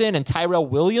Robbie Anderson, and Tyrell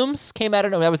Williams came out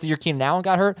of nowhere. That was the year Keenan Allen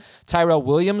got hurt. Tyrell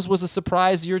Williams was a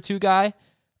surprise year 2 guy.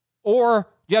 Or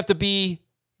you have to be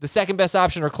the second best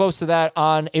option or close to that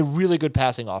on a really good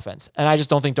passing offense. And I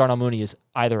just don't think Darnell Mooney is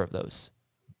either of those.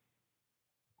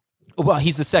 Well,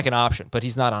 he's the second option, but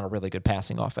he's not on a really good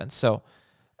passing offense. So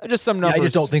just some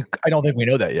numbers. I don't think we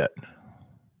know that yet.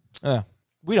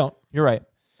 We don't. You're right.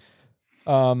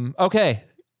 Okay.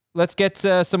 Let's get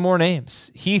some more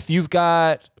names. Heath, you've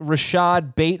got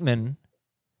Rashad Bateman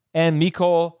and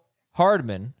Mecole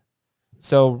Hardman.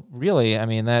 So really, I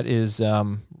mean, that is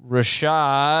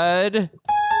Rashad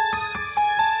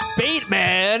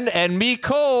Bateman and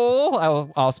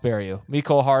Mecole. I'll spare you.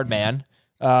 Mecole Hardman.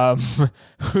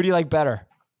 Who do you like better?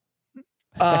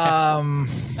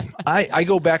 I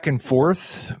go back and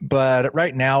forth, but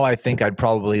right now I think I'd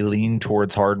probably lean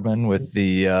towards Hardman with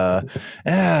the I'm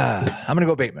gonna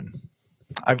go Bateman.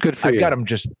 I've got them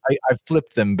I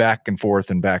flipped them back and forth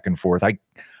and back and forth.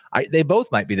 They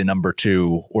both might be the number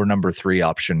 2 or number 3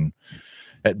 option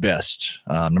at best.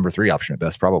 Number 3 option at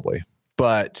best, probably.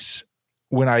 But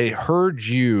when I heard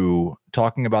you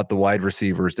talking about the wide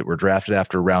receivers that were drafted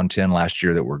after round 10 last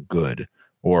year that were good,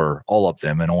 or all of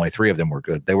them, and only 3 of them were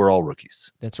good, they were all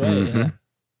rookies. That's right. Mm-hmm. Yeah.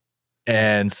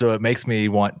 And so it makes me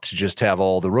want to just have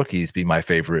all the rookies be my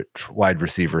favorite wide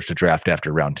receivers to draft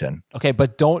after round 10. Okay,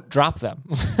 but don't drop them.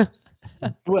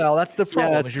 Well, that's the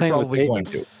problem. That's you're probably going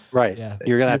to. Right. Yeah.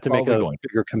 You're going to have to make a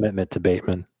bigger commitment to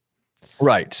Bateman.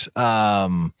 Right.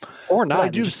 Or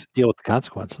not. Just deal with the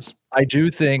consequences. I do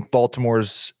think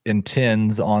Baltimore's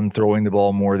intends on throwing the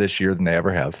ball more this year than they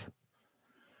ever have.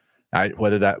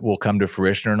 Whether that will come to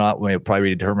fruition or not will probably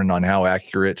be determined on how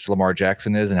accurate Lamar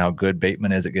Jackson is and how good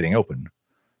Bateman is at getting open.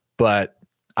 But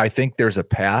I think there's a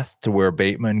path to where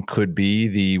Bateman could be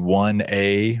the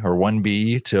 1A or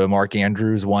 1B to Mark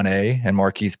Andrews 1A, and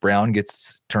Marquise Brown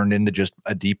gets turned into just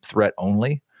a deep threat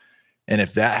only. And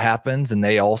if that happens and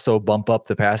they also bump up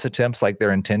the pass attempts like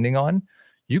they're intending on,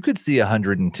 you could see a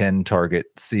 110 target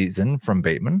season from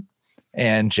Bateman.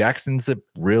 And Jackson's a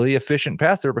really efficient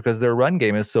passer because their run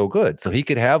game is so good. So he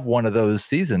could have one of those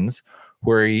seasons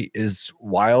where he is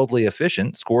wildly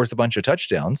efficient, scores a bunch of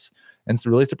touchdowns, and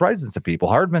really surprises some people.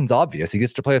 Hardman's obvious. He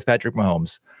gets to play with Patrick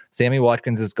Mahomes. Sammy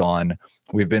Watkins is gone.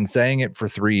 We've been saying it for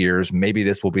 3 years. Maybe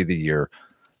this will be the year.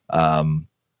 I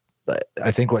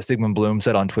think what Sigmund Bloom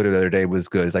said on Twitter the other day was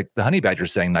good. It's like the Honey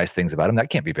Badger's saying nice things about him. That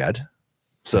can't be bad.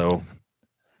 So,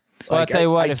 well, I'll tell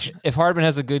you what. If Hardman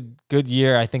has a good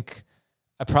year, I think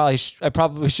I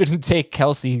probably shouldn't take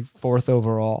Kelsey 4th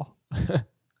overall. Right?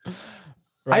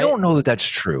 I don't know that that's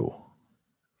true.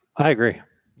 I agree.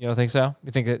 You don't think so?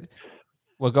 You think that?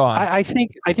 Well, go on. I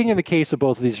think in the case of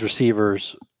both of these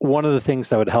receivers, one of the things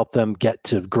that would help them get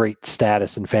to great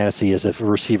status in fantasy is if a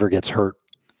receiver gets hurt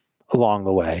along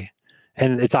the way.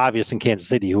 And it's obvious in Kansas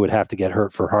City who would have to get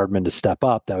hurt for Hardman to step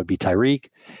up. That would be Tyreek.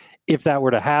 If that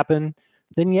were to happen,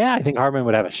 then yeah, I think Hardman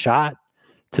would have a shot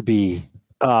to be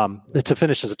to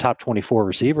finish as a top 24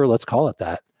 receiver. Let's call it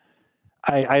that.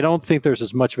 I don't think there's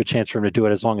as much of a chance for him to do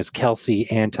it as long as Kelsey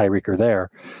and Tyreek are there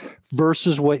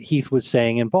versus what Heath was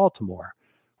saying in Baltimore,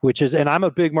 which is, and I'm a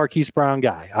big Marquise Brown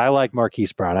guy. I like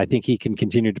Marquise Brown. I think he can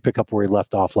continue to pick up where he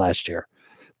left off last year.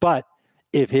 But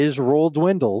if his role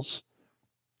dwindles,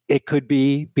 it could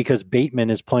be because Bateman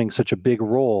is playing such a big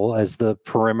role as the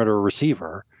perimeter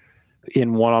receiver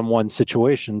in one-on-one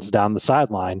situations down the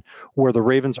sideline where the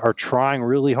Ravens are trying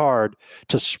really hard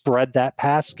to spread that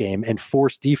pass game and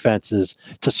force defenses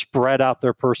to spread out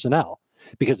their personnel.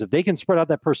 Because if they can spread out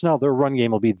that personnel, their run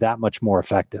game will be that much more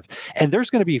effective. And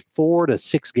there's going to be 4 to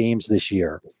 6 games this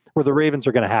year where the Ravens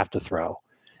are going to have to throw.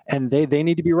 And they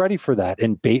need to be ready for that.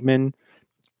 And Bateman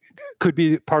could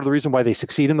be part of the reason why they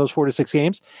succeed in those 4 to 6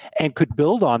 games and could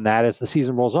build on that as the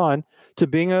season rolls on to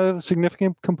being a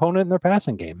significant component in their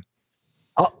passing game.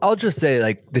 I'll just say,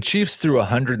 like, the Chiefs threw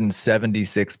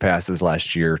 176 passes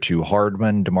last year to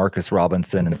Hardman, Demarcus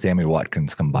Robinson, and Sammy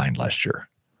Watkins combined last year.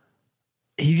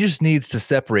 He just needs to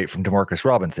separate from Demarcus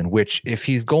Robinson, which, if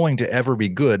he's going to ever be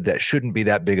good, that shouldn't be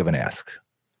that big of an ask.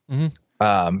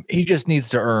 Mm-hmm. He just needs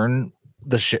to earn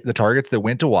the targets that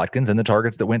went to Watkins and the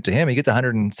targets that went to him. He gets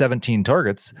 117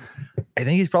 targets. I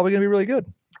think he's probably going to be really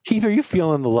good. Keith, are you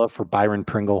feeling the love for Byron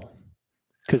Pringle?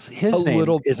 Because his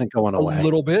name isn't going away. A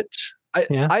little bit.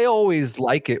 I always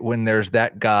like it when there's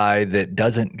that guy that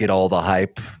doesn't get all the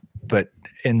hype, but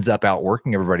ends up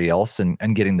outworking everybody else and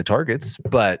getting the targets.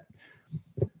 But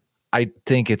I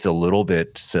think it's a little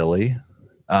bit silly.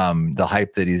 The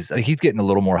hype that he's getting a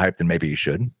little more hype than maybe he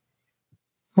should.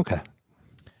 Okay.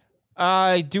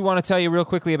 I do want to tell you real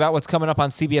quickly about what's coming up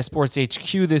on CBS Sports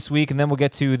HQ this week, and then we'll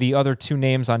get to the other 2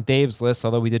 names on Dave's list,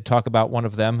 although we did talk about one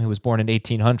of them who was born in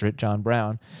 1800, John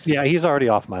Brown. Yeah, he's already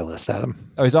off my list,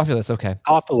 Adam. Oh, he's off your list? Okay.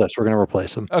 Off the list. We're going to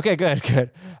replace him. Okay,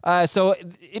 good. So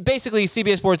basically,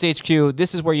 CBS Sports HQ,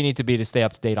 this is where you need to be to stay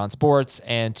up to date on sports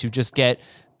and to just get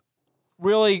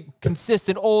really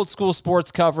consistent old school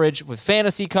sports coverage with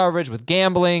fantasy coverage, with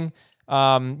gambling.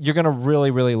 You're going to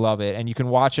really, really love it. And you can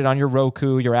watch it on your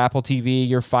Roku, your Apple TV,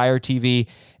 your Fire TV,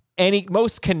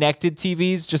 most connected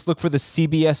TVs. Just look for the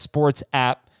CBS Sports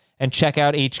app and check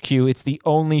out HQ. It's the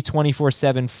only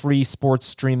 24/7 free sports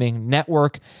streaming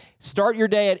network. Start your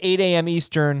day at 8 a.m.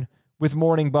 Eastern with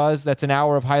Morning Buzz. That's an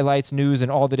hour of highlights, news,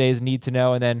 and all the day's need to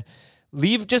know. And then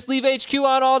leave HQ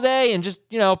on all day and just,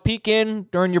 peek in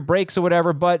during your breaks or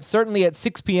whatever. But certainly at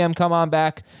 6 p.m., come on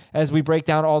back as we break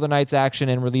down all the night's action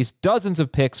and release dozens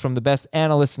of picks from the best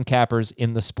analysts and cappers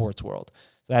in the sports world.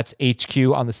 So that's HQ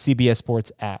on the CBS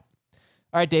Sports app.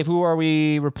 All right, Dave, who are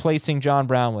we replacing John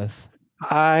Brown with?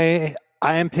 I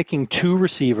am picking 2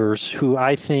 receivers who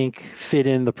I think fit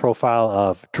in the profile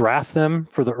of draft them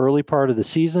for the early part of the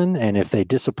season, and if they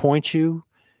disappoint you,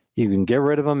 you can get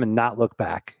rid of them and not look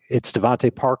back. It's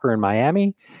Devontae Parker in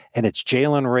Miami, and it's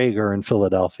Jalen Reagor in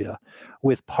Philadelphia.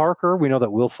 With Parker, we know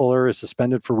that Will Fuller is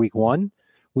suspended for week 1.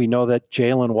 We know that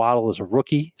Jalen Waddle is a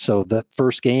rookie, so the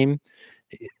first game,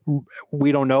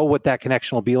 we don't know what that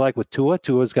connection will be like with Tua.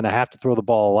 Tua is going to have to throw the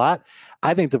ball a lot.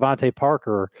 I think Devontae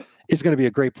Parker is going to be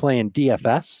a great play in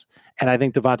DFS. And I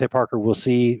think Devontae Parker will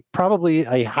see probably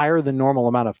a higher than normal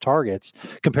amount of targets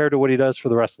compared to what he does for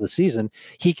the rest of the season.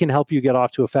 He can help you get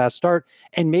off to a fast start,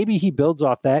 and maybe he builds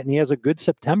off that and he has a good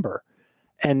September.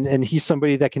 And he's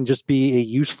somebody that can just be a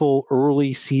useful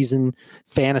early season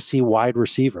fantasy wide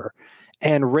receiver.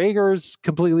 And Reagor's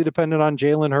completely dependent on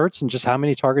Jalen Hurts and just how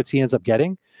many targets he ends up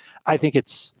getting. I think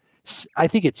it's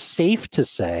safe to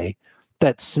say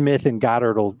that Smith and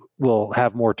Goddard will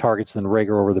have more targets than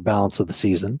Reagor over the balance of the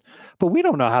season. But we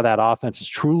don't know how that offense is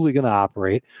truly going to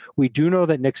operate. We do know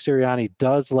that Nick Sirianni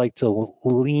does like to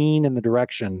lean in the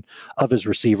direction of his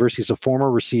receivers. He's a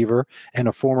former receiver and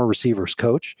a former receivers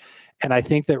coach. And I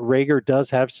think that Reagor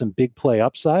does have some big play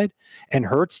upside, and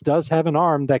Hurts does have an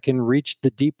arm that can reach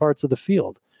the deep parts of the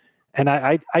field. And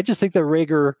I just think that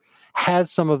Reagor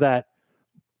has some of that,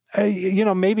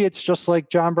 maybe it's just like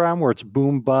John Brown where it's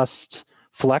boom bust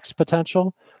flex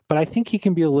potential, but I think he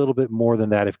can be a little bit more than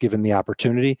that if given the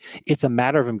opportunity. It's a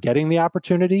matter of him getting the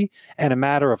opportunity and a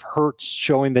matter of Hurts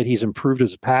showing that he's improved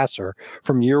as a passer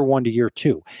from year 1 to year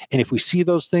 2. And if we see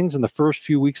those things in the first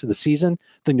few weeks of the season,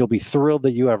 then you'll be thrilled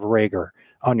that you have Reagor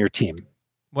on your team.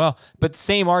 Well, but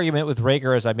same argument with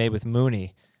Reagor as I made with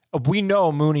Mooney. We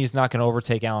know Mooney's not going to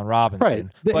overtake Allen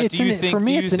Robinson. Right. But do you think, for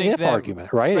me, it's an if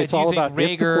argument, right? It's all about if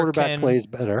the quarterback plays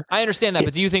better. I understand that,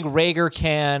 but do you think Reagor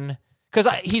can... Because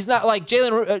he's not like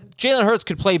Jalen Hurts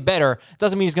could play better.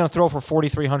 Doesn't mean he's going to throw for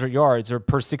 4,300 yards or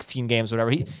per 16 games,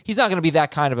 whatever. He's not going to be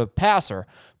that kind of a passer.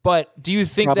 But do you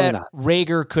think Probably that not.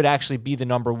 Reagor could actually be the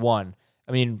number 1?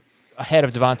 I mean, ahead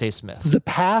of Devontae Smith. The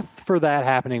path for that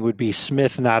happening would be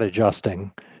Smith not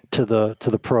adjusting to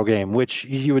the pro game, which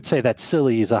you would say that's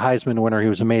silly. He's a Heisman winner. He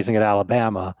was amazing at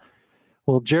Alabama.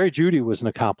 Well, Jerry Jeudy was an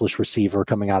accomplished receiver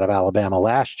coming out of Alabama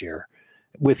last year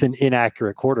with an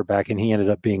inaccurate quarterback, and he ended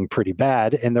up being pretty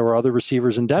bad. And there were other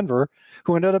receivers in Denver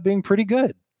who ended up being pretty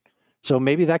good. So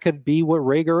maybe that could be what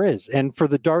Reagor is. And for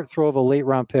the dart throw of a late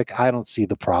round pick, I don't see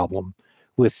the problem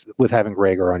with having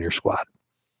Reagor on your squad.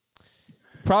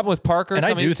 Problem with Parker, and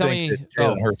I do think that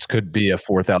Jalen Hurts could be a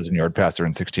 4,000-yard passer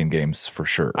in 16 games for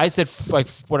sure. I said,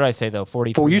 what did I say though?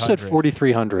 4,300. Well, you said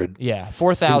 4,300. Yeah,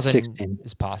 4,000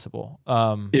 is possible.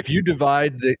 If you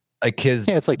divide his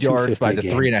it's like yards by the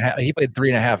 3.5, he played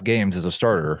 3.5 games as a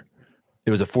starter. It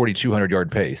was a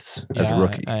 4,200-yard pace as a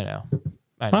rookie. I know.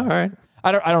 All right.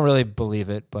 I don't really believe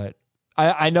it, but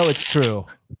I know it's true.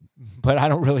 But I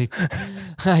don't really.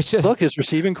 I just look. His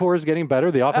receiving core is getting better.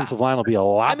 The offensive line will be a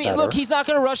lot. better. Look, he's not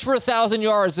going to rush for 1,000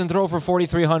 yards and throw for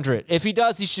 4,300. If he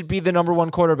does, he should be the number one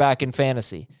quarterback in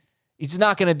fantasy. He's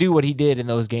not going to do what he did in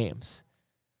those games.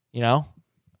 You know,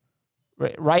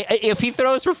 right? If he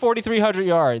throws for 4,300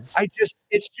 yards,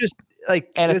 it's just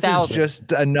like at this 1,000. is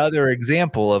just another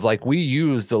example of like we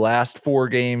use the last 4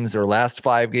 games or last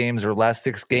 5 games or last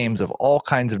 6 games of all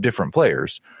kinds of different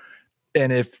players.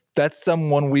 And if that's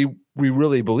someone we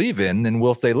really believe in, then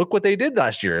we'll say, look what they did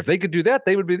last year. If they could do that,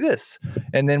 they would be this.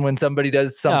 And then when somebody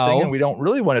does something and we don't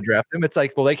really want to draft them, it's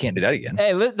like, well, they can't do that again.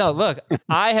 Hey, look,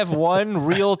 I have one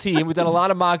real team. We've done a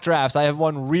lot of mock drafts. I have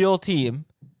one real team,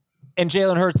 and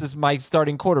Jalen Hurts is my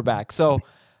starting quarterback. So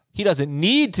he doesn't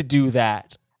need to do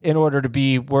that in order to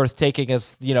be worth taking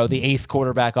as, the 8th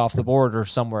quarterback off the board or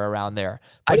somewhere around there.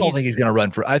 But I don't think he's going to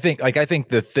run for. I think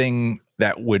the thing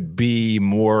that would be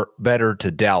better to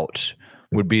doubt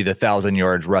would be the 1,000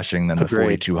 yards rushing than the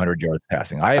 4,200 yards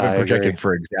passing. I have him projected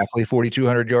for exactly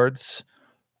 4,200 yards.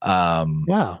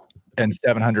 Wow. And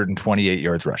 728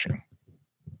 yards rushing.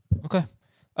 Okay.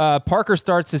 Parker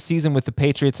starts his season with the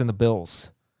Patriots and the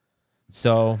Bills.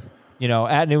 So,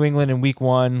 at New England in week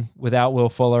 1 without Will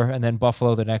Fuller, and then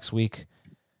Buffalo the next week.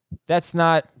 That's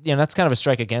not, that's kind of a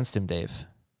strike against him, Dave.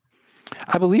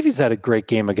 I believe he's had a great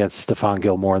game against Stephon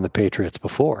Gilmore and the Patriots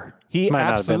before. He might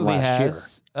absolutely not have been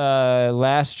has.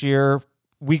 Last year,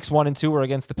 weeks 1 and 2 were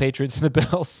against the Patriots and the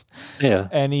Bills. Yeah.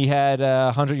 And he had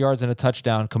 100 yards and a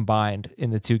touchdown combined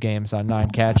in the 2 games on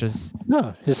 9 catches.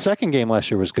 No, his second game last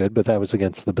year was good, but that was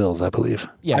against the Bills, I believe.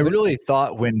 Yeah, I really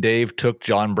thought when Dave took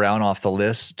John Brown off the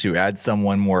list to add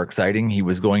someone more exciting, he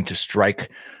was going to strike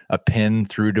a pin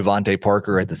through Devontae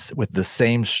Parker with the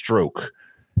same stroke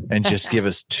and just give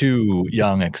us 2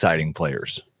 young, exciting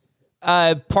players.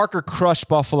 Parker crushed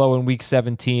Buffalo in week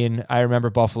 17. I remember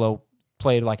Buffalo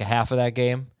played like a half of that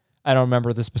game. I don't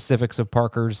remember the specifics of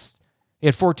Parker's. He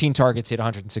had 14 targets, he had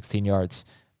 116 yards,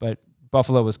 but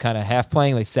Buffalo was kind of half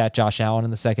playing. They sat Josh Allen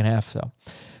in the second half. So,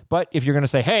 but if you're going to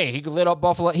say, hey, he lit up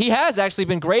Buffalo, he has actually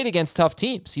been great against tough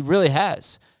teams. He really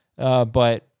has.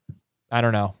 But I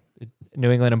don't know. New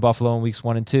England and Buffalo in weeks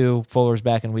 1 and 2. Fuller's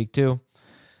back in week 2.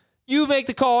 You make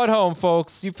the call at home,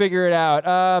 folks. You figure it out.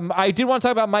 I did want to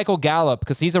talk about Michael Gallup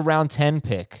because he's a round 10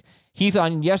 pick. Heath,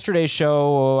 on yesterday's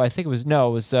show, I think it was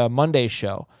Monday's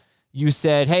show, you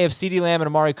said, hey, if CeeDee Lamb and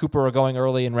Amari Cooper are going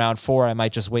early in round 4, I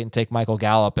might just wait and take Michael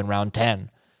Gallup in round 10.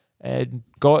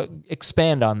 Go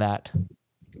expand on that.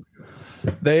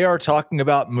 They are talking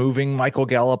about moving Michael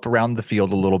Gallup around the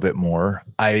field a little bit more.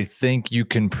 I think you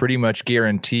can pretty much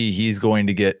guarantee he's going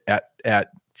to get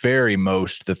at very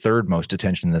most the 3rd most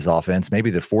attention in this offense,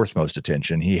 maybe the 4th most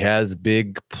attention. He has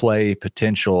big play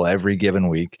potential every given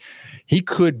week. He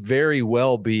could very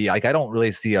well be like, I don't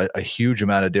really see a huge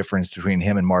amount of difference between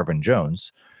him and Marvin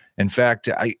Jones. In fact,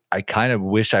 I kind of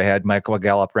wish I had Michael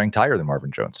Gallup ranked higher than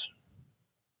Marvin Jones.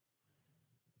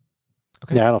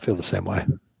 Okay. Yeah, I don't feel the same way.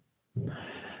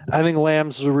 I think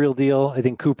Lamb's a real deal. I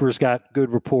think Cooper's got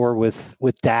good rapport with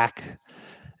Dak.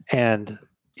 And,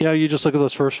 you just look at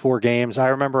those first 4 games. I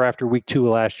remember after week 2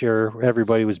 of last year,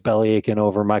 everybody was belly aching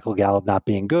over Michael Gallup not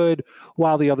being good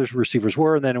while the other receivers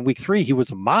were. And then in week 3, he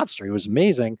was a monster. He was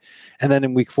amazing. And then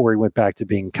in week 4, he went back to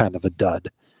being kind of a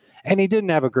dud. And he didn't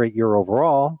have a great year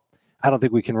overall. I don't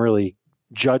think we can really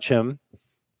judge him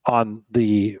on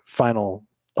the final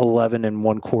 11 and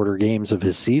 1/4 games of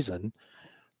his season.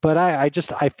 But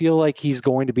I feel like he's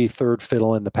going to be 3rd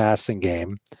fiddle in the passing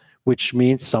game, which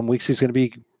means some weeks he's going to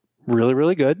be really,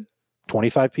 really good,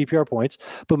 25 PPR points,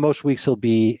 but most weeks he'll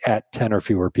be at 10 or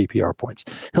fewer PPR points.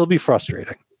 He'll be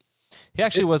frustrating. He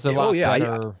actually was a lot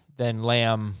better than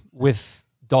Lamb with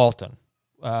Dalton.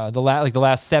 The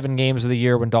last 7 games of the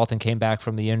year when Dalton came back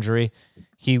from the injury,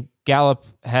 Gallup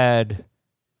had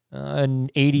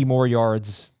 80 more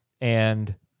yards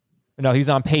and No, he was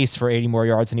on pace for 80 more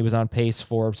yards, and he was on pace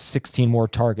for 16 more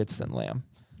targets than Lamb.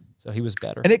 So he was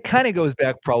better. And it kind of goes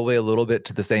back probably a little bit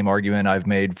to the same argument I've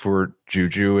made for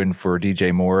Juju and for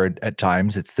DJ Moore at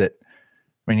times. It's that,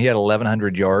 I mean, he had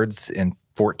 1,100 yards in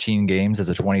 14 games as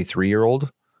a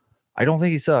 23-year-old. I don't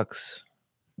think he sucks.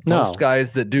 No. Most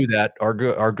guys that do that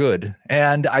are good.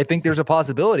 And I think there's a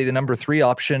possibility the number 3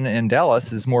 option in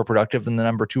Dallas is more productive than the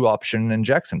number 2 option in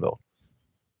Jacksonville.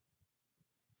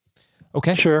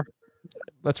 Okay. Sure.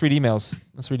 Let's read emails.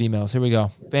 Here we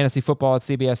go.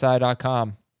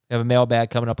 fantasyfootball@cbsi.com. We have a mailbag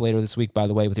coming up later this week, by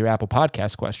the way, with your Apple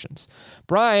Podcast questions.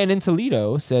 Brian in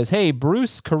Toledo says, hey,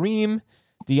 Bruce, Kareem,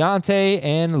 Deontay,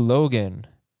 and Logan.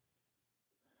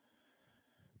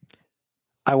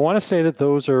 I want to say that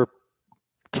those are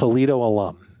Toledo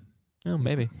alum. Oh,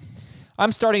 maybe.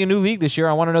 I'm starting a new league this year.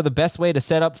 I want to know the best way to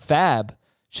set up Fab.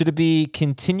 Should it be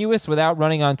continuous without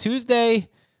running on Tuesday?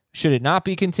 Should it not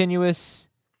be continuous?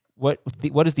 What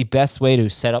is the best way to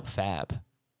set up Fab?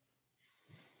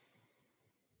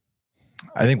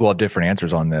 I think we'll have different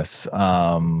answers on this.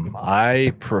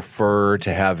 I prefer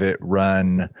to have it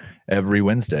run every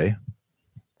Wednesday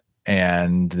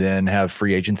and then have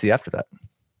free agency after that.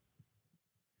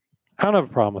 I don't have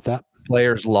a problem with that.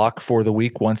 Players lock for the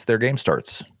week once their game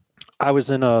starts. I was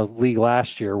in a league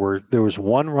last year where there was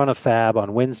one run of Fab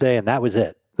on Wednesday, and that was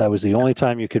it. That was the only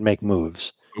time you could make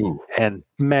moves. Ooh. And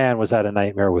man, was that a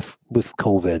nightmare with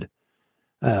COVID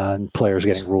and players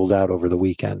getting ruled out over the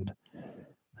weekend.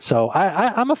 So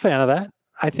I'm a fan of that.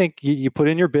 I think you put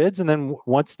in your bids, and then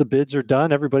once the bids are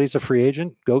done, everybody's a free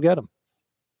agent. Go get them.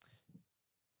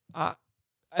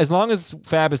 As long as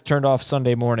Fab is turned off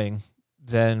Sunday morning,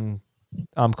 then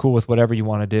I'm cool with whatever you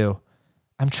want to do.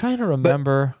 I'm trying to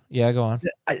remember. Yeah, go on.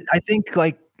 I think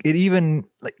like it even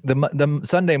like the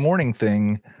Sunday morning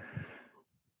thing.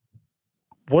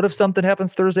 What if something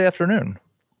happens Thursday afternoon?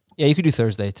 Yeah, you could do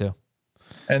Thursday too.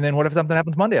 And then what if something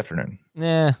happens Monday afternoon?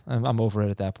 Nah, I'm over it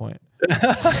at that point.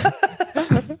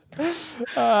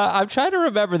 I'm trying to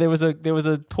remember. There was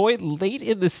a point late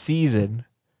in the season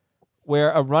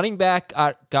where a running back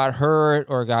got hurt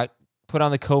or got put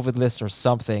on the COVID list or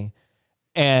something,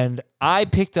 and I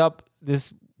picked up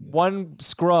this one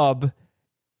scrub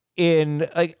in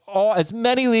like as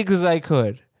many leagues as I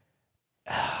could.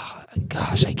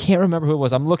 Gosh, I can't remember who it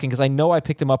was. I'm looking because I know I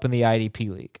picked him up in the IDP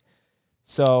league.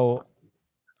 So,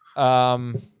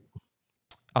 I'll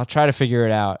try to figure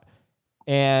it out.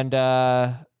 And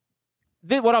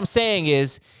what I'm saying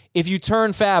is, if you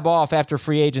turn Fab off after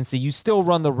free agency, you still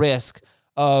run the risk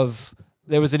of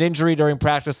there was an injury during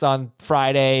practice on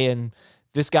Friday, and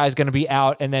this guy's going to be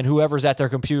out, and then whoever's at their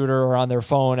computer or on their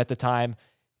phone at the time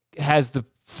has the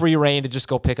free reign to just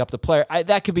go pick up the player.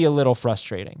 That could be a little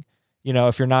frustrating,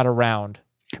 if you're not around.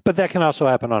 But that can also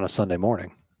happen on a Sunday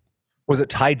morning. Was it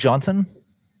Ty Johnson?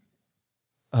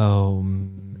 Oh,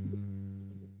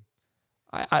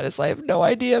 I honestly have no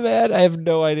idea, man. I have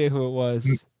no idea who it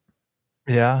was.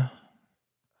 Yeah.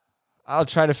 I'll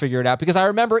try to figure it out because I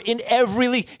remember in every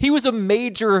league, he was a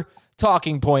major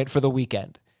talking point for the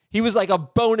weekend. He was like a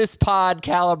bonus pod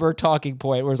caliber talking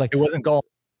point where it's like, it wasn't Gallman.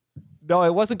 No,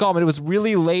 it wasn't Gallman. It was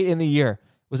really late in the year.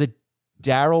 Was it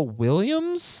Darrell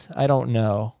Williams? I don't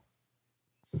know.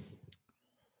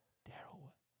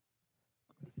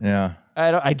 Yeah.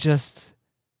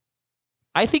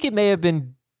 I think it may have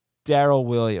been Darrell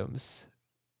Williams.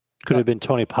 Could have been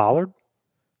Tony Pollard.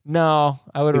 No,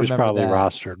 I would remember that. He was probably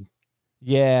rostered.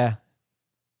 Yeah.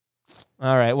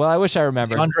 All right. Well, I wish I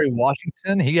remembered. DeAndre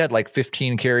Washington, he had like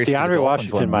 15 carries. DeAndre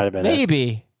Washington might have been.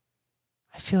 Maybe.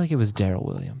 I feel like it was Darrell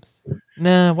Williams.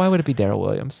 Nah, why would it be Darrell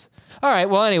Williams? All right.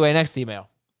 Well, anyway, next email.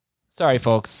 Sorry,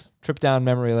 folks. Trip down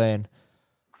memory lane.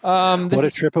 What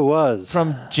a trip it was.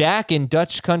 From Jack in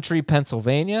Dutch Country,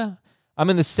 Pennsylvania. I'm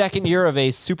in the second year of a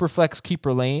Superflex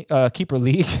keeper league.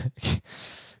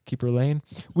 Keeper lane.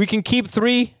 We can keep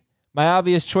 3. My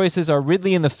obvious choices are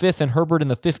Ridley in the 5th and Herbert in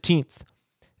the 15th.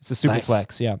 It's a Superflex,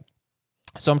 nice. Yeah.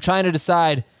 So I'm trying to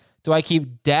decide, do I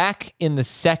keep Dak in the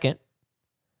 2nd,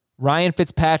 Ryan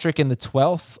Fitzpatrick in the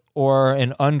 12th, or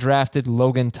an undrafted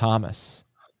Logan Thomas?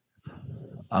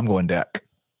 I'm going Dak.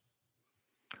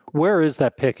 Where is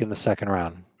that pick in the 2nd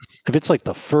round? If it's like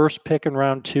the first pick in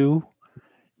round 2,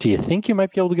 do you think you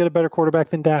might be able to get a better quarterback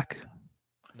than Dak?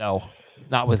 No,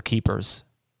 not with keepers.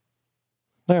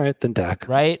 All right, then Dak.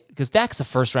 Right? Because Dak's a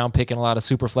first-round pick in a lot of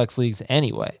Superflex leagues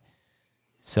anyway.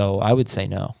 So I would say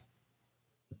no.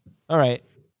 All right.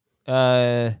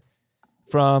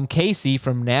 From Casey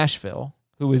from Nashville,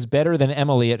 who is better than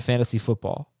Emily at fantasy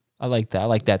football. I like that. I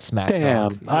like that smack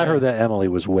Damn, talk. I heard that Emily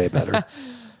was way better.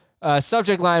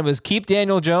 Subject line was, keep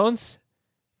Daniel Jones.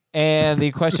 And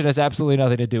the question has absolutely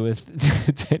nothing to do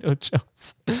with Daniel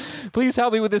Jones. Please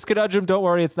help me with this conundrum. Don't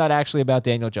worry, it's not actually about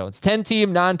Daniel Jones.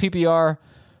 10-team, non-PPR,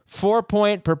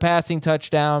 4-point per passing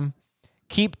touchdown.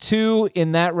 Keep 2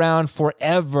 in that round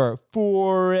forever.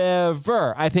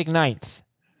 Forever. I pick 9th.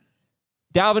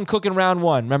 Dalvin Cook in round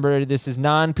 1. Remember, this is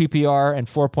non-PPR and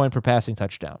 4-point per passing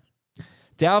touchdown.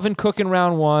 Dalvin Cook in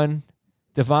round 1.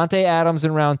 Devontae Adams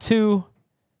in round 2.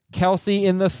 Kelsey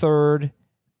in the 3rd.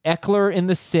 Eckler in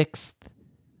the 6th.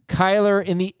 Kyler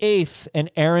in the 8th. And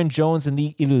Aaron Jones in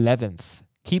the 11th.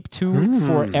 Keep 2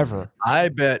 forever. I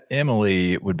bet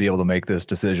Emily would be able to make this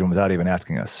decision without even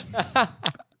asking us.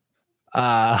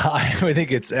 I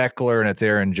think it's Eckler and it's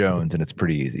Aaron Jones, and it's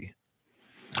pretty easy.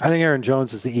 I think Aaron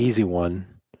Jones is the easy one.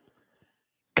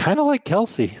 Kind of like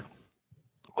Kelsey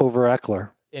over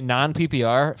Eckler. In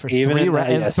non-PPR for Even 3 in,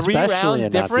 rounds. 3 rounds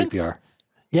in difference? non-PPR.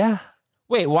 Yeah.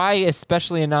 Wait, why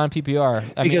especially in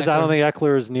non-PPR? Because I don't think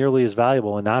Eckler is nearly as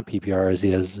valuable in non-PPR as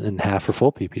he is in half or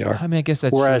full PPR. I mean, I guess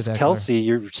that's Whereas true. Kelsey,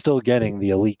 you're still getting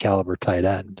the elite caliber tight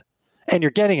end. And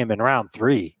you're getting him in round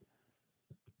 3.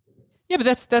 Yeah, but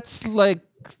that's like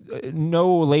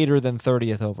no later than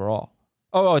 30th overall.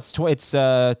 Oh, it's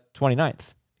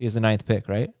 29th. He is the 9th pick,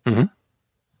 right?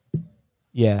 Mm-hmm.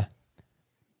 Yeah.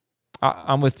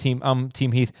 I'm with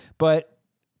Team Heath. But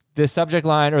the subject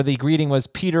line or the greeting was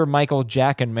Peter, Michael,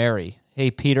 Jack, and Mary.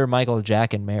 Hey, Peter, Michael,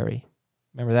 Jack, and Mary.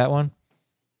 Remember that one?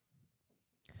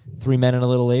 3 men and a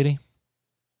little lady.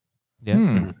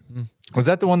 Yeah. Was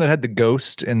that the one that had the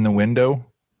ghost in the window?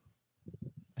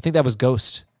 I think that was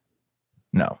Ghost.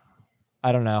 No.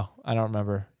 I don't know. I don't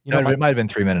remember. It might have been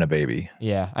 3 Men and a Baby.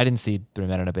 Yeah, I didn't see 3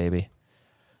 Men and a Baby.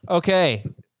 Okay,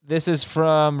 this is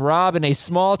from Rob in a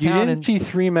small town. You didn't see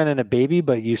 3 men and a baby,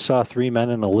 but you saw 3 men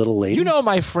and a little lady. You know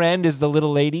my friend is the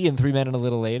little lady in 3 Men and a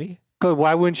Little Lady. But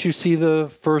why wouldn't you see the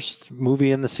first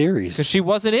movie in the series? Because she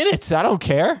wasn't in it. I don't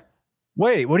care.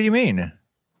 Wait, what do you mean?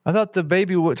 I thought the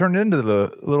baby turned into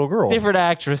the little girl. Different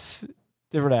actress.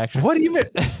 What do you mean?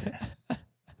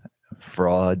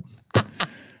 Fraud.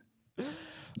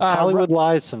 Hollywood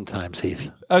lies sometimes,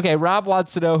 Heath. Okay, Rob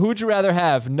wants to know, who would you rather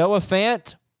have, Noah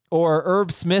Fant or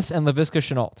Herb Smith and Laviska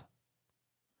Shenault?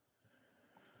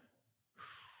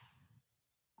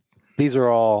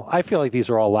 I feel like these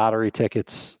are all lottery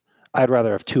tickets. I'd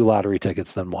rather have 2 lottery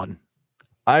tickets than 1.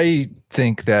 I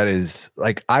think that is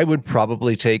I would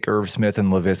probably take Irv Smith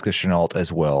and Laviska Shenault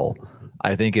as well.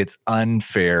 I think it's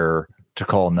unfair to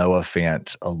call Noah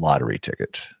Fant a lottery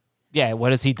ticket. Yeah,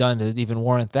 what has he done to even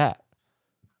warrant that?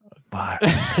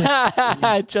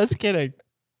 Just kidding.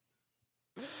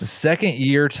 The second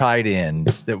year tight end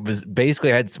that was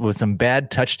basically was some bad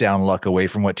touchdown luck away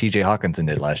from what TJ Hawkinson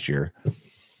did last year.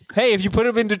 Hey, if you put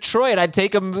him in Detroit, I'd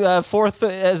take him 4th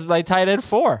as my tight end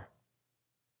 4.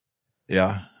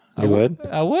 Yeah. You would?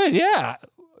 I would, yeah.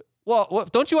 Well,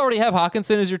 don't you already have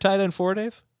Hawkinson as your tight end 4,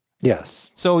 Dave?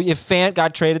 Yes. So if Fant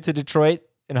got traded to Detroit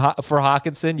for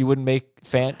Hawkinson, you wouldn't make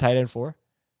Fant tight end 4?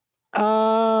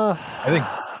 I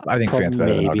think Fant's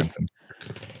better than Hawkinson.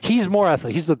 He's more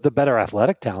athletic. He's the better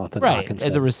athletic talent than Hawkinson.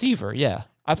 As a receiver, yeah.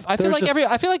 I feel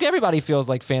like everybody feels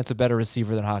like Fant's a better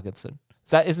receiver than Hawkinson.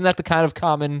 Isn't that the kind of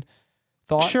common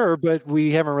thought? Sure, but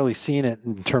we haven't really seen it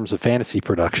in terms of fantasy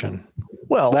production.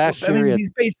 Well, last year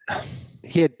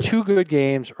he had 2 good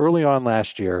games early on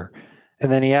last year, and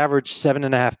then he averaged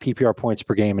 7.5 PPR points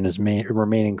per game in his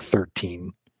remaining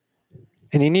 13.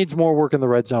 And he needs more work in the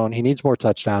red zone. He needs more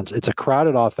touchdowns. It's a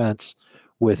crowded offense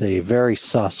with a very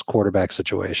sus quarterback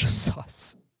situation.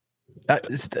 Sus.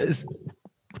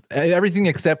 Everything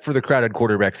except for the crowded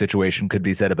quarterback situation could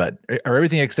be said about, or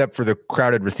everything except for the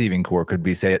crowded receiving core could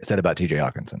be said about TJ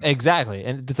Hawkinson. Exactly.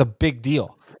 And it's a big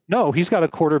deal. No, he's got a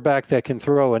quarterback that can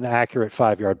throw an accurate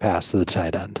 5-yard pass to the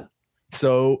tight end.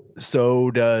 So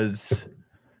does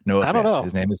Noah Fant. I don't know.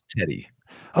 His name is Teddy.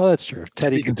 Oh, that's true.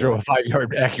 Teddy can throw a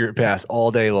 5-yard accurate pass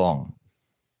all day long.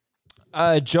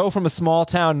 Joe from a small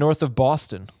town north of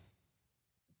Boston.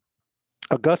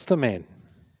 Augusta, Maine.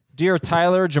 Dear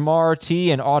Tyler, Jamar,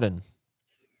 T, and Auden.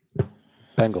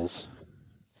 Bengals.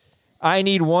 I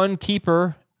need 1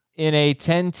 keeper in a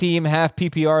 10-team half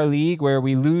PPR league where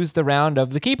we lose the round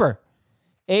of the keeper.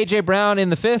 A.J. Brown in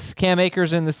the 5th, Cam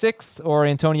Akers in the 6th, or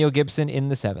Antonio Gibson in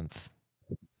the 7th.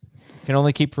 Can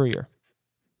only keep for a year.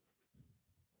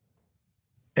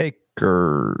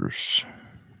 Akers.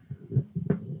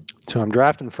 So I'm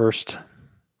drafting first.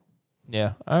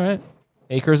 Yeah. All right.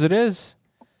 Akers it is.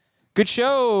 Good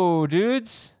show,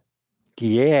 dudes.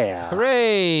 Yeah.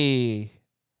 Hooray.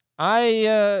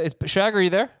 Is Shag, are you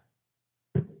there?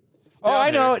 Oh,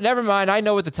 I know. Never mind. I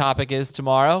know what the topic is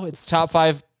tomorrow. It's top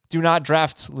 5 do not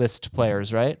draft list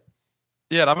players, right?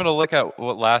 Yeah, and I'm going to look at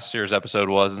what last year's episode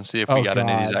was and see if we got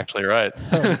any of these actually right.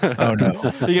 Oh, no.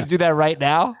 Are you going to do that right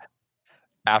now?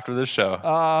 After this show. Oh,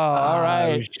 all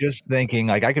right. I was just thinking,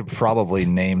 like, I could probably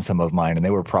name some of mine, and they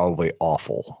were probably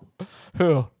awful.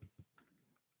 Who?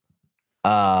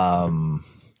 Well,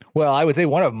 I would say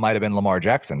one of them might have been Lamar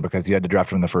Jackson because you had to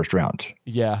draft him in the first round.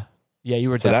 Yeah. Yeah, you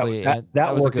were So definitely.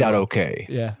 that was a worked good out one. okay.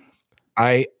 Yeah.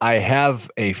 I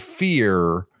have a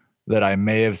fear that I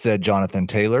may have said Jonathan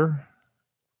Taylor.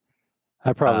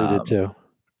 I probably did too.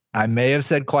 I may have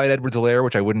said Clyde Edwards-Helaire,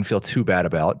 which I wouldn't feel too bad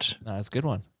about. No, that's a good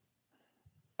one.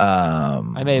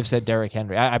 I may have said Derrick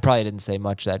Henry. I probably didn't say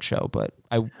much that show, but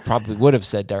I probably would have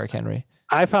said Derrick Henry.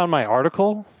 I found my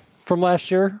article from last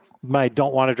year, my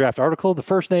don't want to draft article. The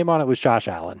first name on it was Josh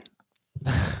Allen.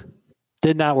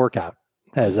 Did not work out,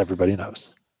 as everybody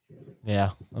knows. Yeah,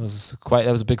 that was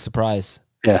a big surprise.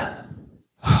 Yeah.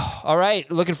 All right,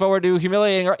 looking forward to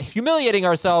humiliating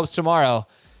ourselves tomorrow.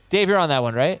 Dave, you're on that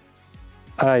one, right?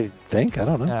 I think. I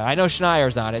don't know. I know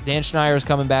Schneier's on it. Dan Schneier is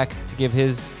coming back to give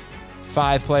his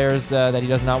 5 players that he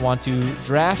does not want to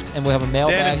draft, and we'll have a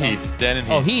mailbag. Dan and Heath.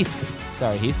 Oh, Heath.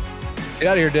 Sorry, Heath. Get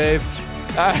out of here, Dave.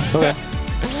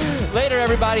 Later,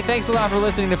 everybody. Thanks a lot for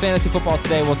listening to Fantasy Football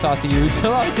today. We'll talk to you.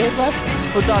 Dave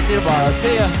left. We'll talk to you tomorrow.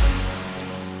 See ya.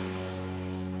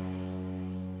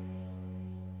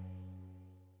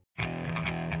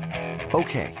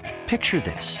 Okay, picture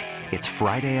this. It's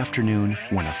Friday afternoon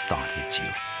when a thought hits you.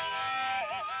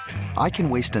 I can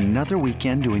waste another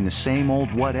weekend doing the same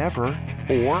old whatever,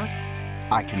 or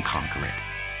I can conquer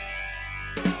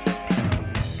it.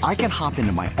 I can hop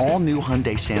into my all-new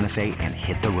Hyundai Santa Fe and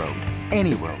hit the road.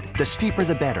 Any road. The steeper,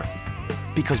 the better.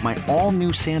 Because my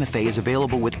all-new Santa Fe is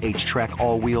available with H-Track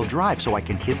all-wheel drive, so I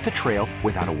can hit the trail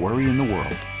without a worry in the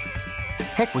world.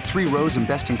 Heck, with 3 rows and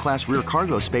best-in-class rear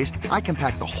cargo space, I can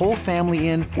pack the whole family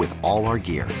in with all our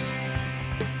gear.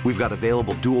 We've got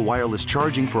available dual wireless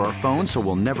charging for our phones, so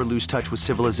we'll never lose touch with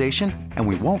civilization, and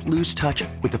we won't lose touch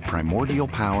with the primordial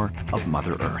power of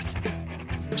Mother Earth.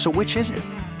 So which is it?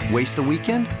 Waste the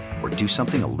weekend or do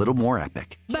something a little more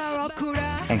epic?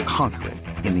 And conquer it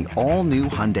in the all-new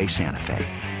Hyundai Santa Fe.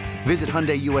 Visit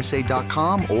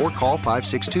HyundaiUSA.com or call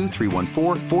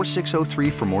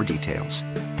 562-314-4603 for more details.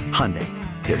 Hyundai,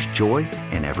 there's joy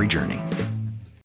in every journey.